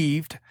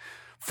received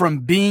from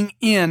being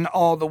in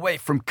all the way,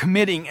 from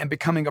committing and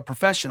becoming a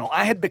professional.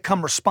 I had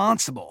become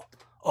responsible,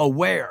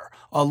 aware,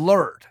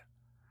 alert,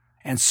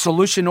 and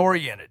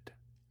solution-oriented.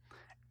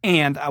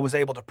 And I was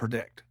able to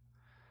predict.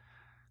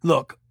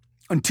 Look,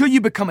 until you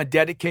become a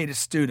dedicated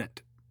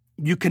student,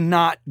 you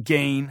cannot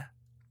gain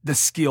the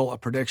skill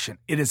of prediction.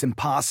 It is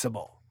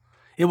impossible.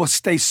 It will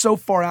stay so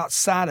far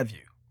outside of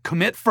you.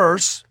 Commit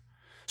first,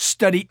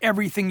 study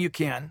everything you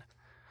can,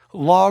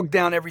 log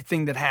down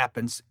everything that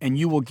happens, and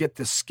you will get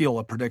the skill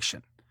of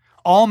prediction.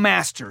 All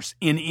masters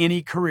in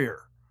any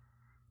career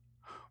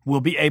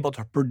will be able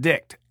to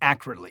predict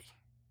accurately.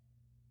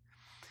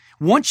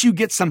 Once you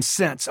get some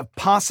sense of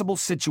possible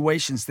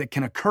situations that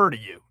can occur to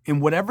you in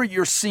whatever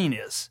your scene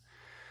is,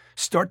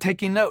 start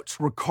taking notes.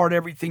 Record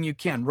everything you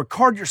can.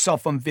 Record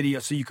yourself on video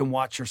so you can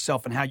watch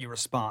yourself and how you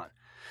respond.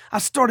 I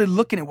started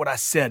looking at what I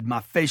said,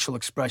 my facial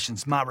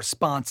expressions, my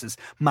responses,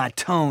 my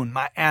tone,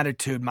 my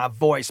attitude, my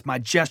voice, my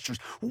gestures.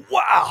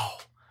 Wow!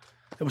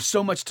 There was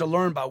so much to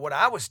learn by what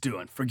I was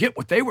doing. Forget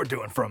what they were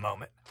doing for a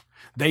moment.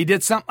 They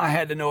did something, I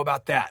had to know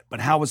about that. But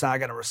how was I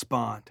going to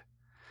respond?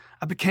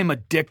 I became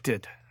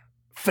addicted,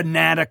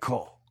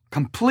 fanatical,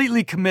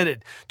 completely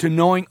committed to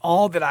knowing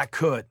all that I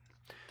could.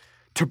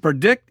 To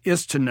predict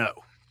is to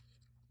know.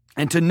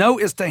 And to know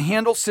is to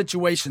handle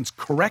situations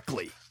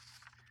correctly.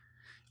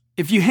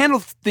 If you handle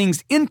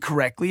things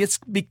incorrectly, it's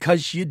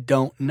because you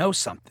don't know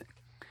something.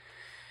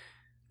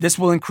 This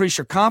will increase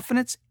your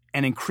confidence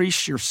and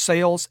increase your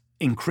sales,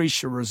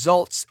 increase your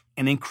results,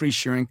 and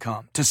increase your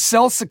income. To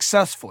sell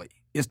successfully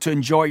is to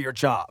enjoy your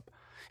job.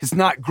 It's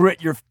not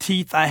grit your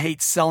teeth, I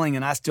hate selling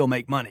and I still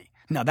make money.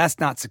 No, that's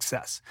not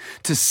success.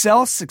 To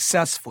sell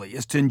successfully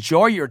is to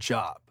enjoy your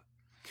job.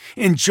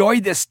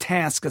 Enjoy this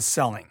task of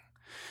selling,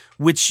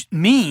 which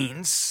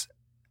means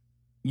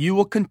you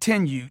will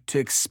continue to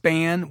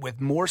expand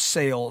with more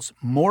sales,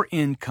 more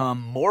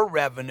income, more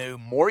revenue,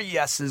 more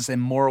yeses,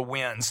 and more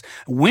wins.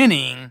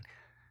 Winning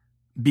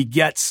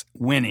begets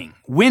winning.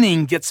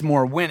 Winning gets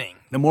more winning.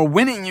 The more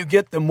winning you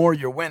get, the more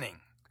you're winning.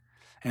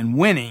 And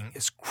winning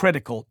is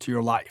critical to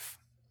your life.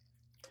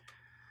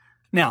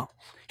 Now,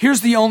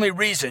 here's the only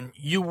reason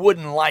you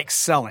wouldn't like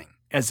selling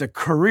as a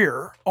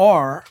career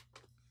or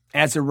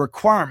as a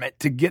requirement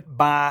to get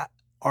by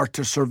or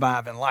to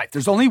survive in life.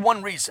 There's only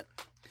one reason.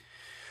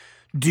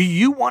 Do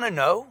you want to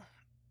know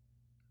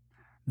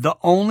the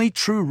only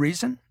true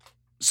reason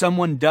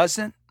someone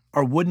doesn't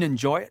or wouldn't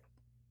enjoy it?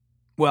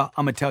 Well,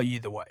 I'm going to tell you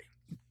either way.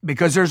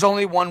 Because there's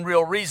only one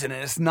real reason,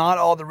 and it's not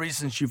all the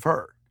reasons you've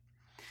heard.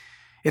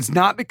 It's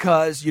not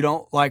because you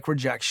don't like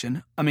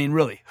rejection. I mean,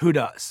 really, who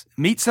does?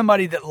 Meet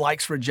somebody that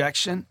likes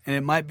rejection, and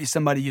it might be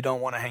somebody you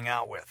don't want to hang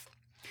out with.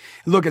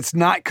 Look, it's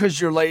not because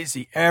you're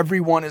lazy.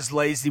 Everyone is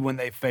lazy when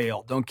they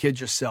fail. Don't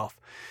kid yourself.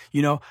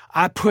 You know,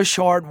 I push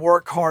hard,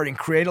 work hard, and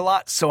create a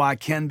lot so I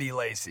can be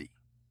lazy.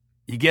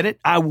 You get it?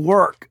 I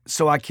work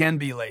so I can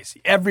be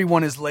lazy.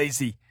 Everyone is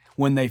lazy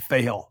when they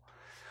fail.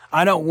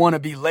 I don't want to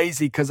be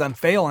lazy because I'm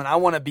failing. I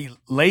want to be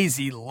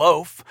lazy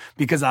loaf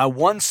because I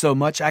won so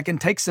much I can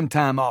take some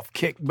time off,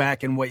 kick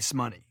back, and waste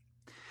money.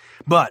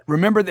 But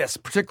remember this,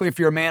 particularly if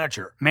you're a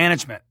manager,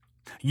 management,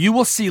 you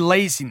will see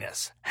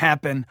laziness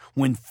happen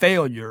when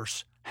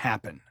failures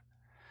happen.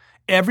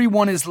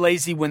 Everyone is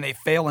lazy when they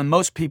fail, and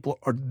most people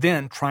are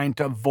then trying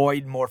to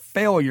avoid more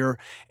failure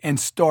and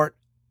start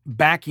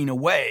backing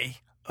away,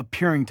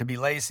 appearing to be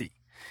lazy.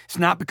 It's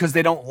not because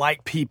they don't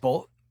like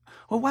people.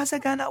 Well, why is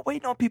that guy not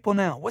waiting on people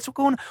now? What's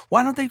going on?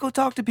 Why don't they go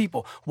talk to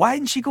people? Why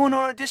isn't she going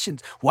on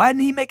auditions? Why isn't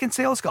he making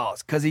sales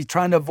calls? Because he's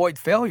trying to avoid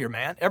failure,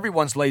 man.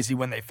 Everyone's lazy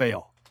when they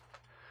fail.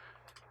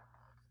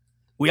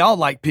 We all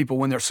like people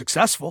when they're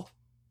successful.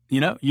 You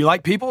know, you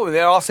like people,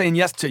 they're all saying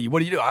yes to you.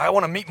 What do? I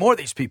want to meet more of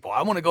these people.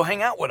 I want to go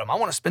hang out with them. I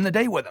want to spend the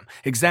day with them.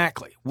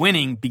 Exactly.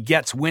 Winning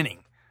begets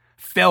winning.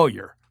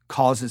 Failure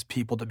causes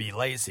people to be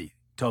lazy,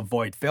 to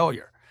avoid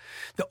failure.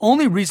 The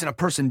only reason a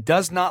person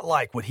does not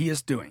like what he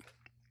is doing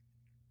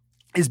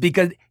is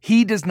because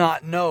he does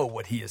not know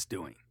what he is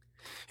doing.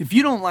 If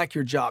you don't like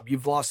your job,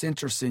 you've lost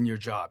interest in your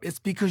job. It's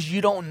because you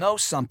don't know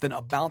something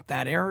about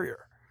that area.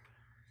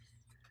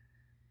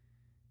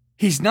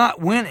 He's not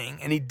winning,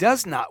 and he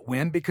does not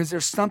win because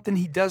there's something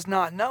he does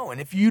not know.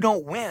 And if you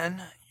don't win,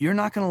 you're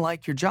not going to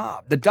like your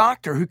job. The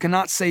doctor who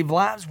cannot save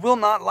lives will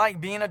not like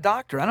being a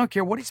doctor. I don't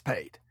care what he's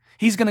paid.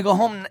 He's going to go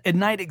home at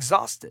night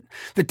exhausted.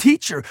 The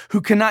teacher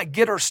who cannot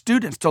get her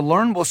students to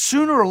learn will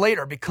sooner or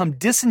later become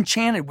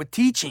disenchanted with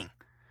teaching.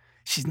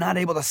 She's not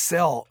able to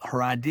sell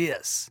her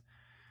ideas.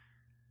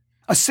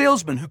 A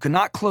salesman who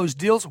cannot close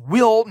deals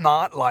will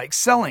not like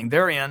selling.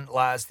 Therein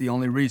lies the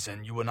only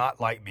reason you will not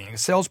like being a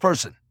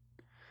salesperson.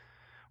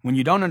 When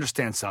you don't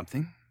understand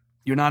something,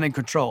 you're not in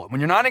control.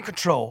 When you're not in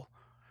control,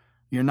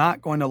 you're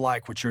not going to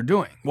like what you're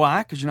doing.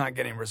 Why? Because you're not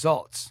getting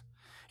results.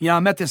 You know, I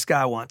met this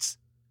guy once,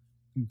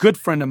 good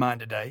friend of mine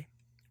today,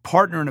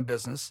 partner in a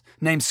business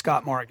named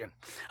Scott Morgan.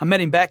 I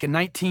met him back in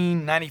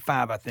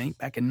 1995, I think,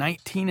 back in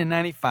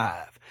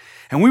 1995.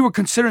 And we were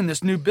considering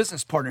this new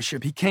business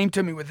partnership. He came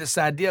to me with this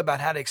idea about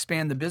how to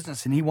expand the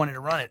business, and he wanted to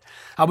run it.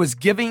 I was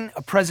giving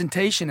a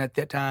presentation at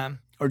that time,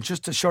 or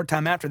just a short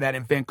time after that,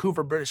 in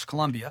Vancouver, British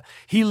Columbia.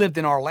 He lived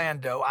in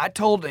Orlando. I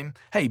told him,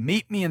 hey,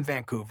 meet me in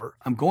Vancouver.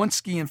 I'm going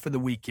skiing for the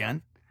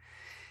weekend.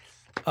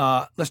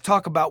 Let's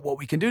talk about what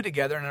we can do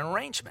together in an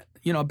arrangement,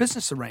 a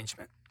business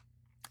arrangement.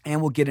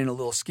 And we'll get in a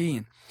little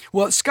skiing.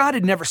 Well, Scott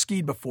had never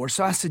skied before,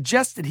 so I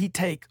suggested he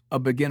take a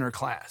beginner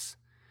class.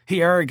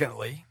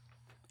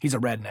 He's a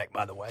redneck,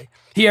 by the way,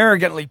 he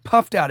arrogantly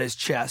puffed out his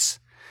chest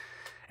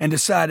and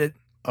decided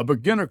a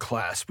beginner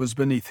class was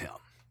beneath him.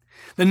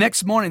 The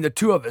next morning, the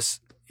two of us,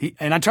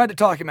 and I tried to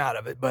talk him out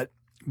of it, but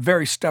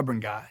very stubborn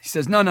guy. He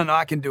says, no,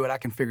 I can do it. I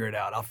can figure it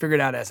out. I'll figure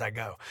it out as I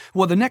go.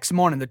 Well, the next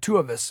morning, the two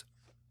of us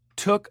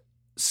took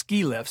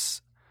ski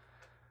lifts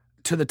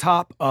to the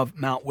top of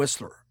Mount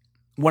Whistler,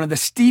 one of the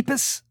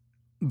steepest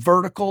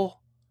vertical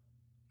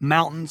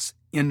mountains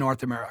in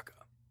North America.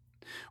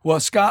 Well,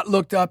 Scott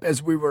looked up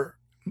as we were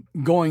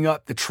going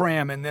up the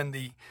tram and then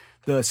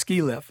the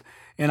ski lift,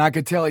 and I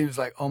could tell he was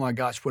like, oh my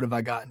gosh, what have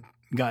I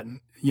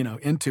gotten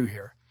into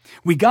here?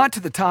 We got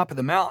to the top of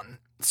the mountain.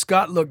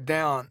 Scott looked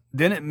down,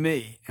 then at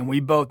me, and we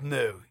both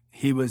knew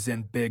he was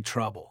in big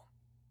trouble.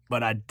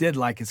 But I did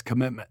like his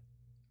commitment.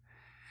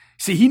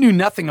 See, he knew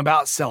nothing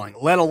about selling,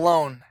 let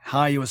alone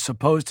how he was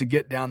supposed to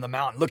get down the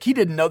mountain. Look, he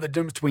didn't know the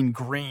difference between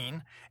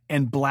green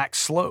and black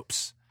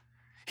slopes.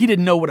 He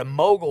didn't know what a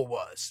mogul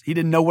was. He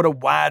didn't know what a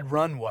wide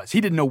run was.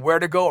 He didn't know where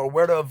to go or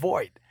where to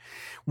avoid.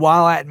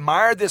 While I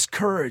admired this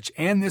courage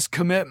and this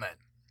commitment,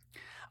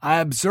 I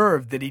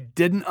observed that he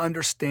didn't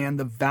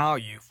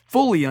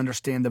fully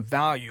understand the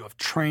value of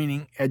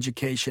training,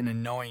 education,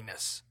 and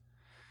knowingness.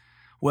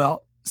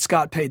 Well,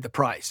 Scott paid the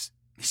price.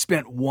 He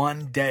spent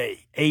one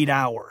day, 8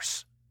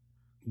 hours,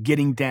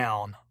 getting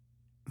down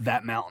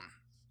that mountain.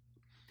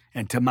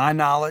 And to my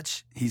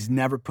knowledge, he's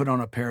never put on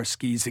a pair of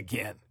skis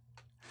again.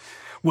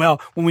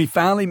 Well, when we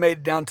finally made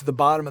it down to the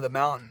bottom of the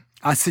mountain,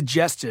 I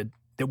suggested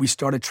that we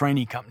start a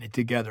training company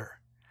together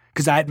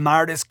because I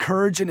admired his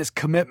courage and his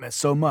commitment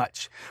so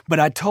much. But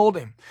I told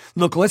him,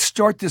 look, let's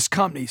start this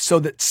company so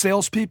that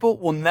salespeople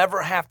will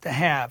never have to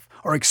have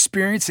or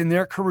experience in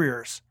their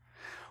careers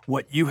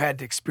what you had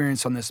to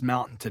experience on this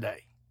mountain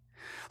today.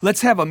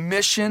 Let's have a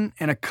mission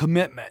and a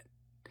commitment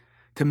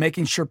to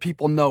making sure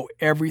people know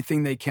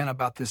everything they can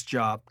about this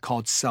job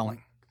called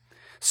selling.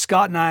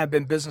 Scott and I have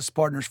been business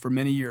partners for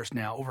many years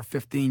now, over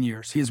 15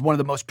 years. He is one of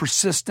the most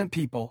persistent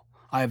people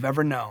I have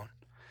ever known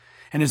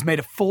and has made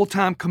a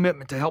full-time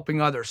commitment to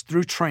helping others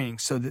through training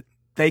so that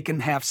they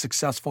can have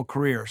successful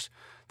careers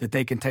that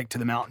they can take to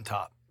the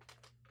mountaintop.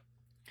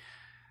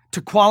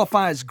 To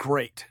qualify as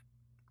great,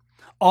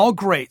 all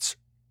greats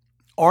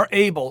are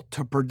able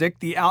to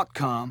predict the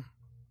outcome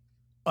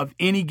of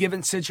any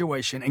given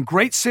situation, and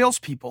great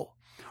salespeople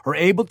are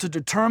able to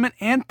determine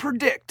and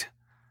predict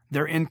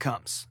their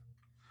incomes.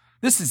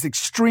 This is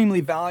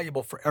extremely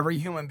valuable for every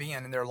human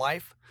being in their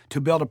life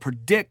to be able to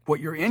predict what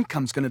your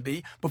income's going to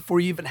be before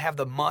you even have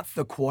the month,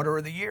 the quarter,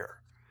 or the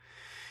year.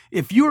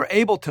 If you are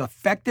able to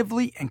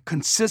effectively and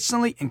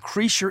consistently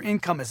increase your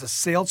income as a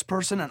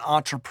salesperson, an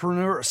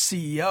entrepreneur, a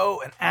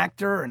CEO, an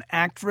actor, an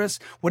actress,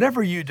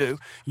 whatever you do,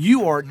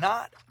 you are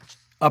not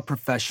a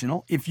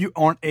professional if you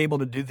aren't able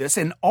to do this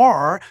and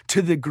are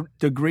to the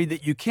degree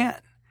that you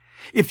can.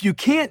 If you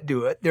can't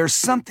do it, there's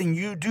something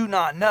you do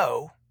not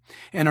know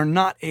and are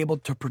not able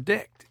to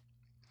predict.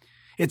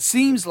 It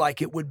seems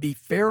like it would be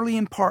fairly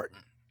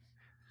important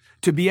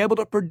to be able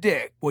to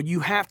predict what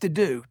you have to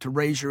do to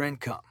raise your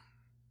income.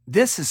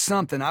 This is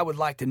something I would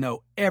like to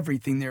know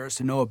everything there is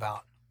to know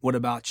about. What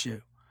about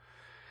you?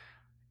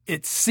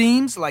 It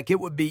seems like it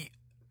would be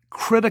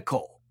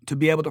critical to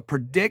be able to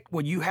predict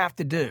what you have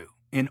to do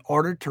in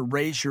order to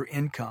raise your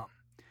income.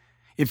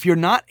 If you're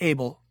not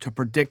able to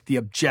predict the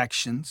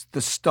objections,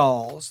 the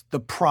stalls,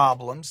 the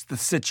problems, the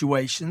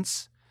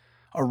situations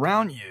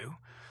around you,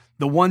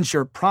 the ones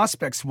your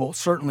prospects will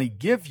certainly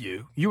give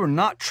you, you are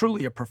not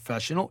truly a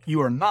professional.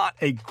 You are not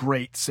a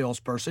great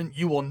salesperson.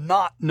 You will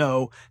not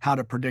know how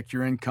to predict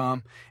your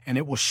income, and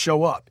it will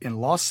show up in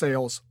lost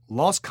sales,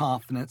 lost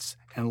confidence,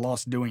 and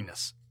lost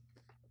doingness.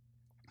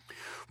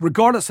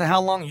 Regardless of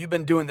how long you've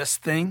been doing this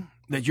thing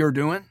that you're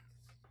doing,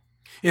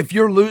 if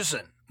you're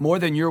losing more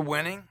than you're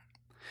winning,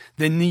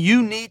 then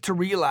you need to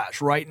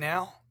realize right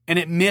now and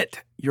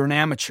admit you're an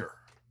amateur.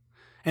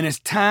 And it's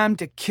time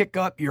to kick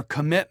up your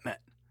commitment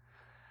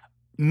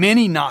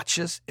many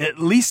notches, at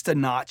least a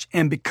notch,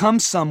 and become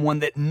someone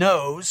that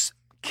knows,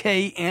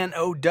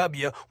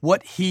 K-N-O-W,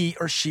 what he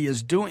or she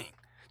is doing,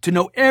 to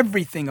know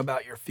everything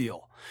about your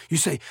field. You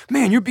say,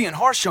 man, you're being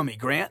harsh on me,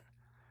 Grant.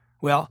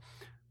 Well,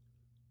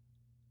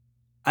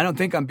 I don't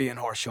think I'm being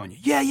harsh on you.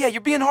 Yeah,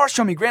 you're being harsh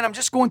on me, Grant. I'm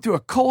just going through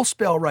a cold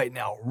spell right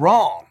now.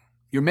 Wrong.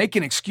 You're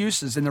making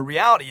excuses, and the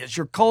reality is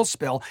your cold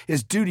spell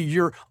is due to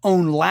your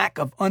own lack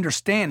of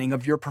understanding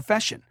of your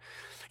profession.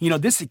 You know,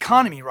 this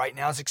economy right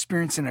now is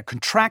experiencing a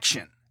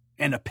contraction,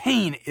 and the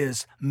pain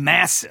is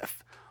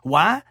massive.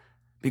 Why?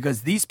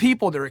 Because these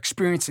people that are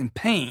experiencing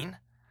pain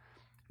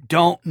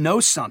don't know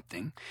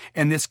something,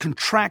 and this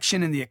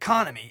contraction in the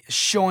economy is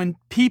showing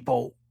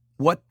people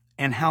what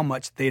and how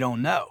much they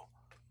don't know.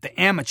 The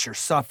amateur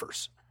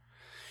suffers.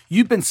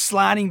 You've been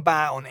sliding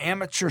by on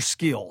amateur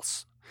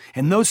skills,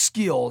 and those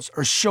skills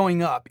are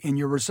showing up in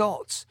your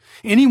results.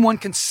 Anyone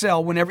can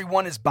sell when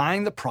everyone is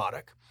buying the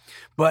product,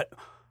 but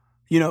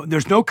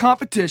there's no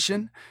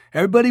competition.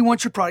 Everybody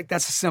wants your product.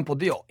 That's a simple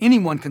deal.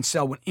 Anyone can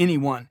sell when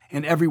anyone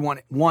and everyone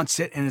wants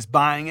it and is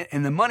buying it,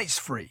 and the money's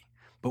free.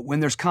 But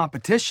when there's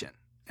competition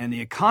and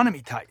the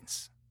economy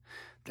tightens,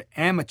 the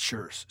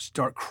amateurs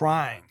start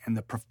crying and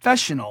the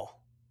professional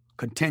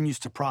continues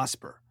to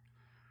prosper.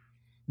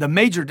 The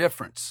major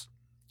difference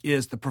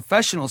is the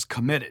professional is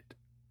committed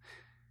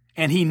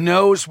and he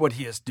knows what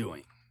he is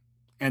doing.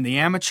 And the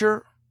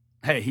amateur,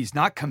 he's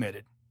not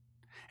committed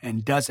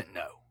and doesn't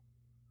know.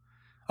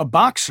 A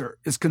boxer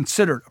is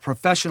considered a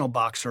professional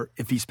boxer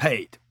if he's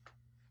paid.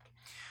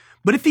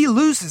 But if he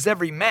loses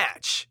every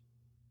match,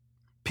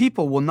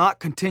 people will not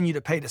continue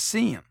to pay to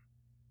see him,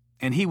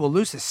 and he will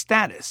lose his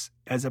status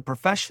as a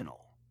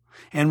professional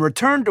and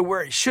return to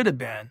where he should have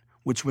been,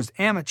 which was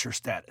amateur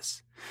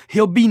status.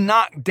 He'll be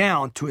knocked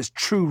down to his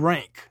true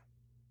rank.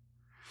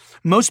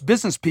 Most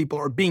business people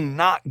are being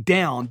knocked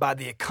down by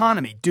the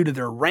economy due to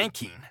their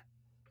ranking,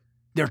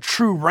 their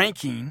true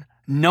ranking,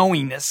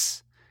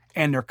 knowingness,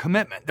 and their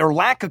commitment, their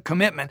lack of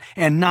commitment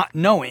and not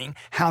knowing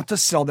how to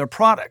sell their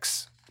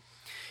products.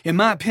 In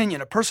my opinion,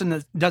 a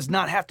person does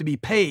not have to be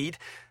paid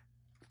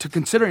to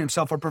consider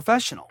himself a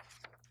professional.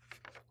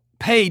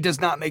 Pay does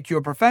not make you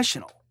a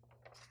professional.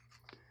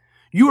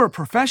 You are a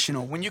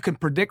professional when you can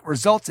predict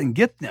results and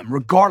get them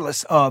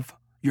regardless of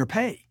your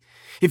pay.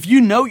 If you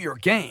know your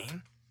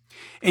game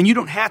and you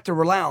don't have to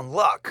rely on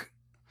luck,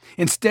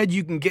 instead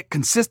you can get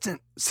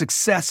consistent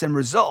success and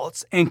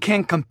results and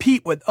can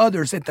compete with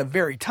others at the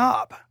very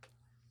top.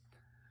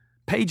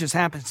 Pay just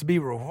happens to be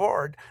a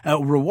reward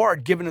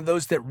given to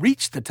those that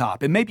reach the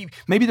top. And maybe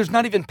there's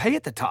not even pay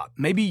at the top.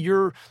 Maybe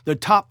you're the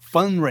top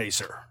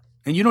fundraiser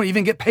and you don't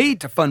even get paid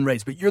to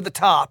fundraise, but you're the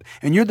top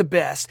and you're the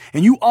best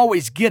and you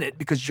always get it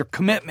because of your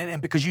commitment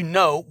and because you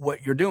know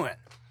what you're doing.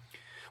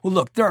 Well,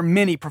 look, there are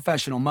many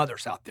professional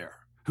mothers out there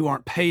who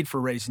aren't paid for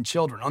raising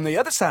children. On the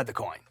other side of the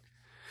coin,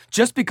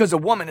 just because a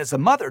woman is a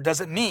mother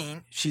doesn't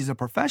mean she's a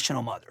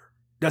professional mother,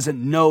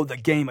 doesn't know the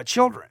game of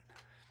children.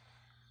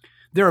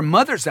 There are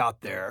mothers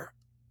out there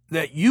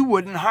that you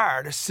wouldn't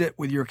hire to sit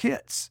with your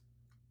kids.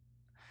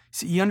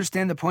 See, you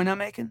understand the point I'm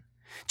making?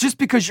 Just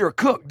because you're a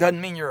cook doesn't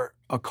mean you're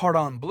a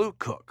cordon bleu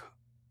cook.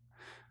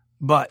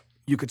 But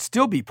you could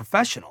still be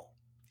professional,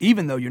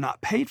 even though you're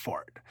not paid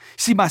for it.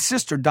 See, my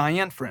sister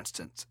Diane, for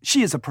instance,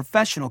 she is a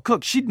professional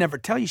cook. She'd never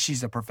tell you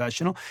she's a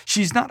professional.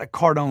 She's not a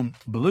cordon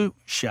bleu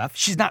chef.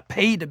 She's not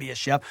paid to be a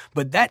chef,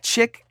 but that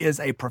chick is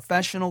a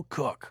professional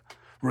cook,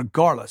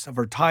 regardless of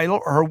her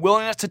title or her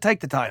willingness to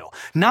take the title.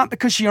 Not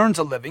because she earns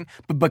a living,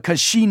 but because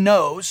she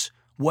knows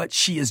what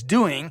she is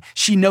doing.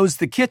 She knows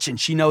the kitchen.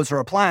 She knows her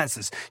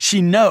appliances.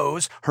 She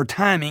knows her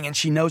timing and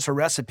she knows her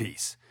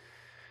recipes.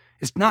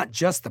 It's not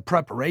just the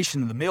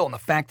preparation of the meal and the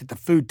fact that the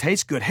food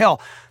tastes good.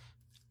 Hell,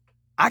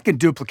 I can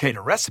duplicate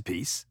her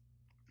recipes,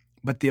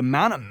 but the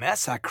amount of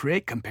mess I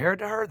create compared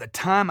to her, the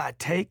time I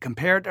take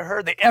compared to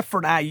her, the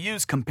effort I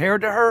use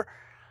compared to her,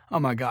 oh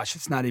my gosh,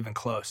 it's not even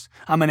close.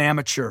 I'm an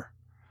amateur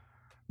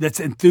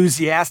that's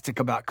enthusiastic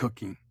about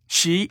cooking.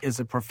 She is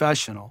a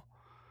professional.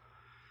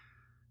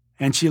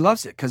 And she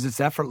loves it because it's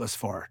effortless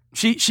for her.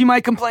 She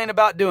might complain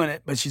about doing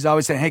it, but she's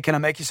always saying, hey, can I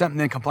make you something?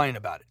 Then complain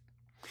about it.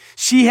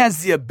 She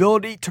has the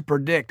ability to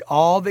predict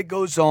all that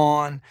goes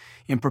on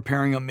in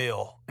preparing a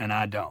meal, and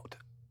I don't.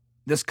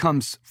 This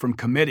comes from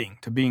committing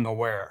to being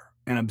aware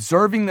and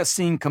observing the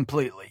scene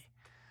completely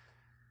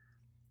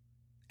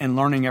and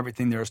learning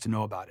everything there is to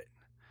know about it.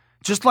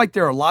 Just like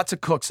there are lots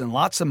of cooks and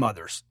lots of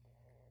mothers,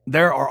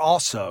 there are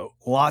also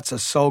lots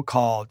of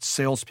so-called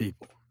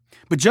salespeople.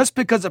 But just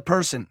because a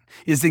person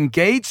is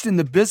engaged in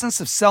the business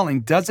of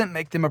selling doesn't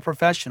make them a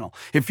professional.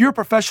 If you're a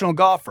professional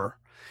golfer,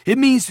 it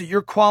means that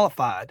you're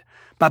qualified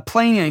by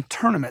playing in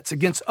tournaments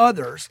against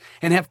others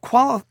and have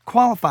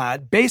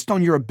qualified based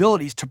on your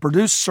abilities to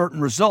produce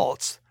certain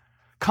results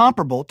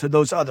comparable to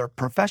those other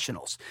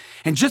professionals.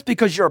 And just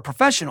because you're a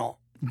professional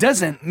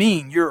doesn't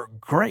mean you're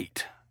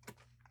great.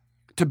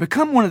 To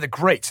become one of the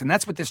greats, and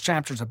that's what this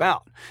chapter is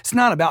about, it's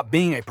not about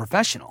being a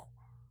professional.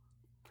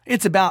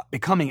 It's about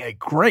becoming a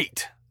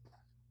great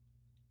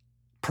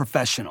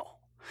professional.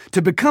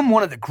 To become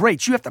one of the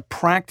greats, you have to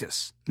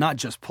practice, not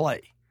just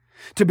play.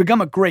 To become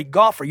a great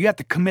golfer, you have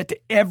to commit to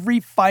every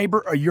fiber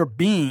of your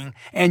being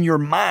and your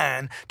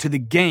mind to the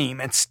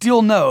game and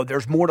still know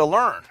there's more to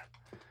learn.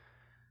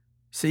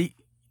 See,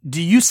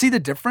 do you see the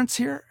difference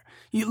here?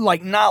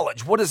 Like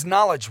knowledge. What does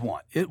knowledge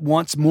want? It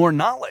wants more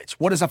knowledge.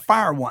 What does a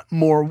fire want?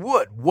 More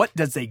wood. What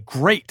does a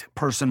great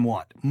person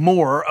want?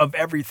 More of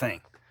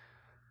everything.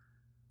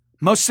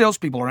 Most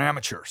salespeople are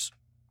amateurs.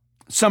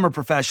 Some are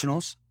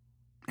professionals,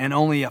 and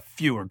only a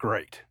few are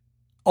great.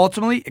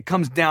 Ultimately, it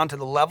comes down to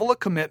the level of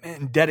commitment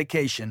and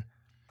dedication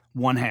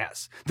one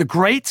has. The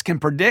greats can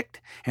predict,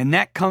 and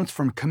that comes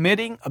from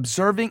committing,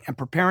 observing, and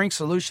preparing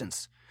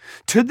solutions.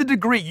 To the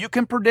degree you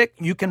can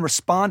predict, you can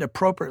respond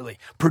appropriately.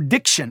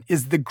 Prediction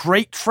is the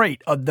great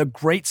trait of the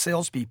great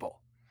salespeople.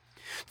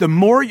 The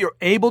more you're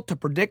able to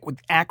predict with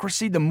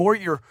accuracy, the more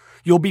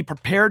you'll be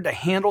prepared to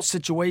handle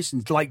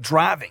situations like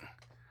driving.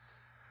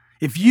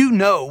 If you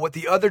know what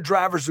the other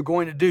drivers are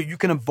going to do, you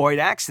can avoid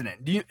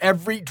accident.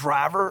 Every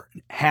driver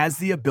has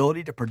the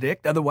ability to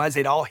predict, otherwise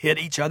they'd all hit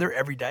each other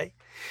every day.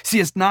 See,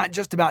 it's not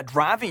just about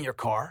driving your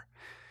car.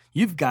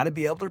 You've got to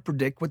be able to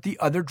predict what the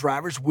other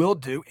drivers will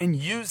do and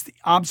use the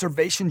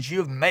observations you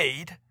have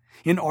made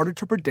in order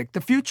to predict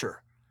the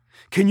future.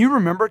 Can you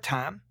remember a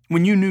time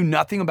when you knew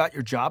nothing about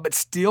your job but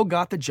still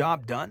got the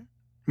job done?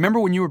 Remember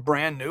when you were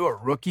brand new, a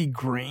rookie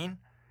green?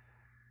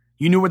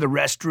 You knew where the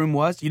restroom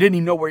was. You didn't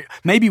even know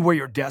where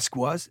your desk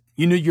was.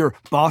 You knew your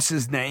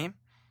boss's name.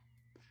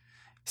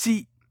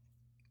 See,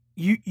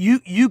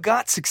 you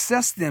got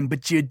success then,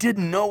 but you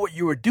didn't know what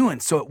you were doing,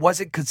 so it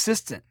wasn't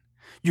consistent.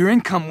 Your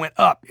income went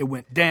up, it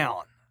went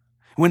down.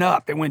 Went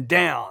up, it went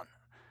down.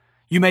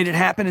 You made it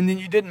happen, and then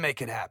you didn't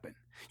make it happen.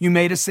 You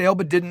made a sale,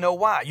 but didn't know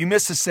why. You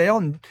missed a sale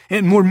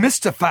and were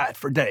mystified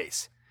for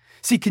days.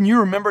 See, can you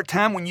remember a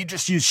time when you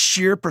just used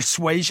sheer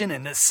persuasion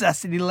and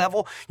necessity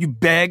level? You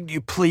begged,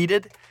 you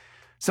pleaded.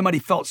 Somebody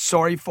felt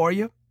sorry for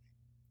you,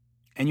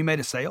 and you made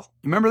a sale.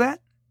 You remember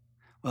that?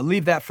 Well,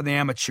 leave that for the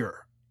amateur.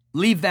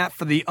 Leave that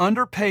for the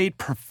underpaid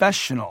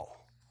professional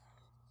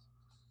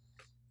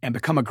and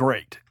become a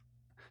great.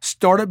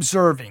 Start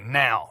observing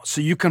now so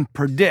you can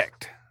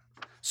predict,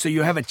 so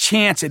you have a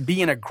chance at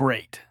being a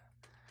great.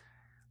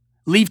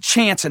 Leave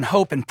chance and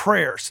hope and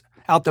prayers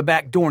out the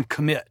back door and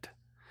commit.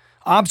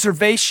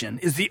 Observation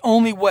is the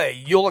only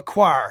way you'll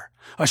acquire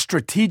a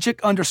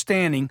strategic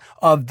understanding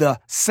of the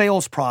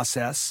sales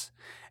process,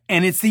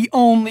 and it's the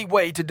only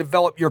way to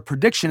develop your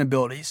prediction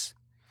abilities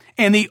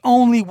and the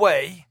only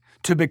way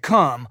to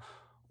become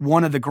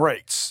one of the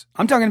greats.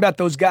 I'm talking about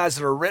those guys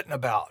that are written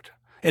about,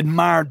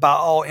 admired by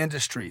all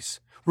industries.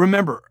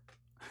 Remember,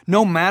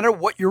 no matter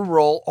what your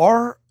role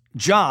or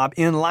job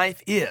in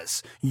life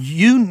is,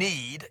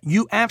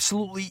 you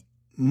absolutely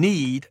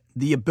need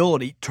the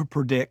ability to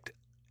predict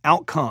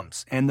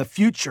outcomes and the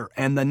future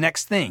and the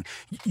next thing.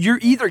 You're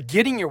either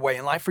getting your way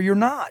in life or you're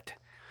not.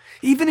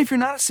 Even if you're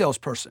not a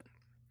salesperson,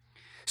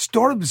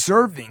 start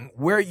observing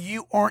where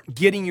you aren't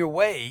getting your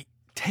way.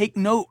 Take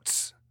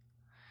notes.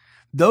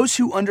 Those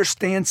who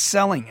understand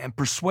selling and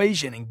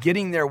persuasion and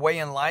getting their way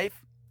in life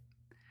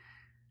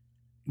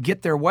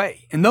get their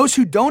way. And those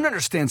who don't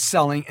understand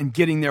selling and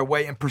getting their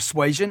way in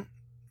persuasion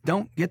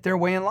don't get their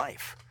way in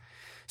life.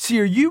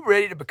 See, are you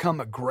ready to become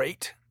a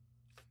great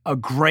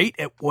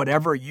at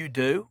whatever you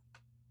do?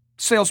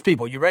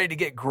 Salespeople, you ready to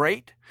get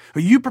great?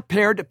 Are you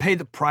prepared to pay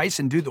the price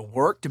and do the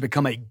work to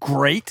become a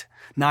great,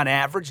 not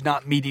average,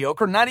 not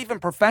mediocre, not even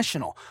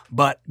professional,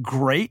 but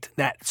great,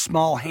 that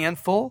small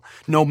handful?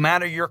 No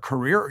matter your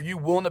career, are you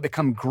willing to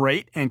become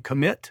great and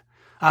commit?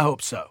 I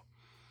hope so.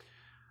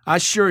 I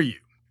assure you,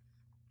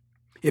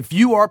 if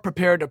you are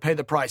prepared to pay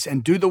the price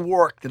and do the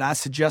work that I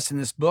suggest in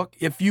this book,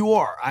 if you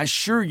are, I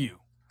assure you,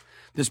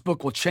 this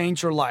book will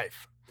change your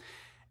life.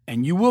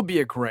 And you will be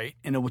a great,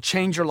 and it will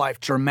change your life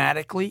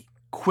dramatically,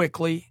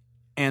 quickly,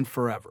 and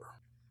forever.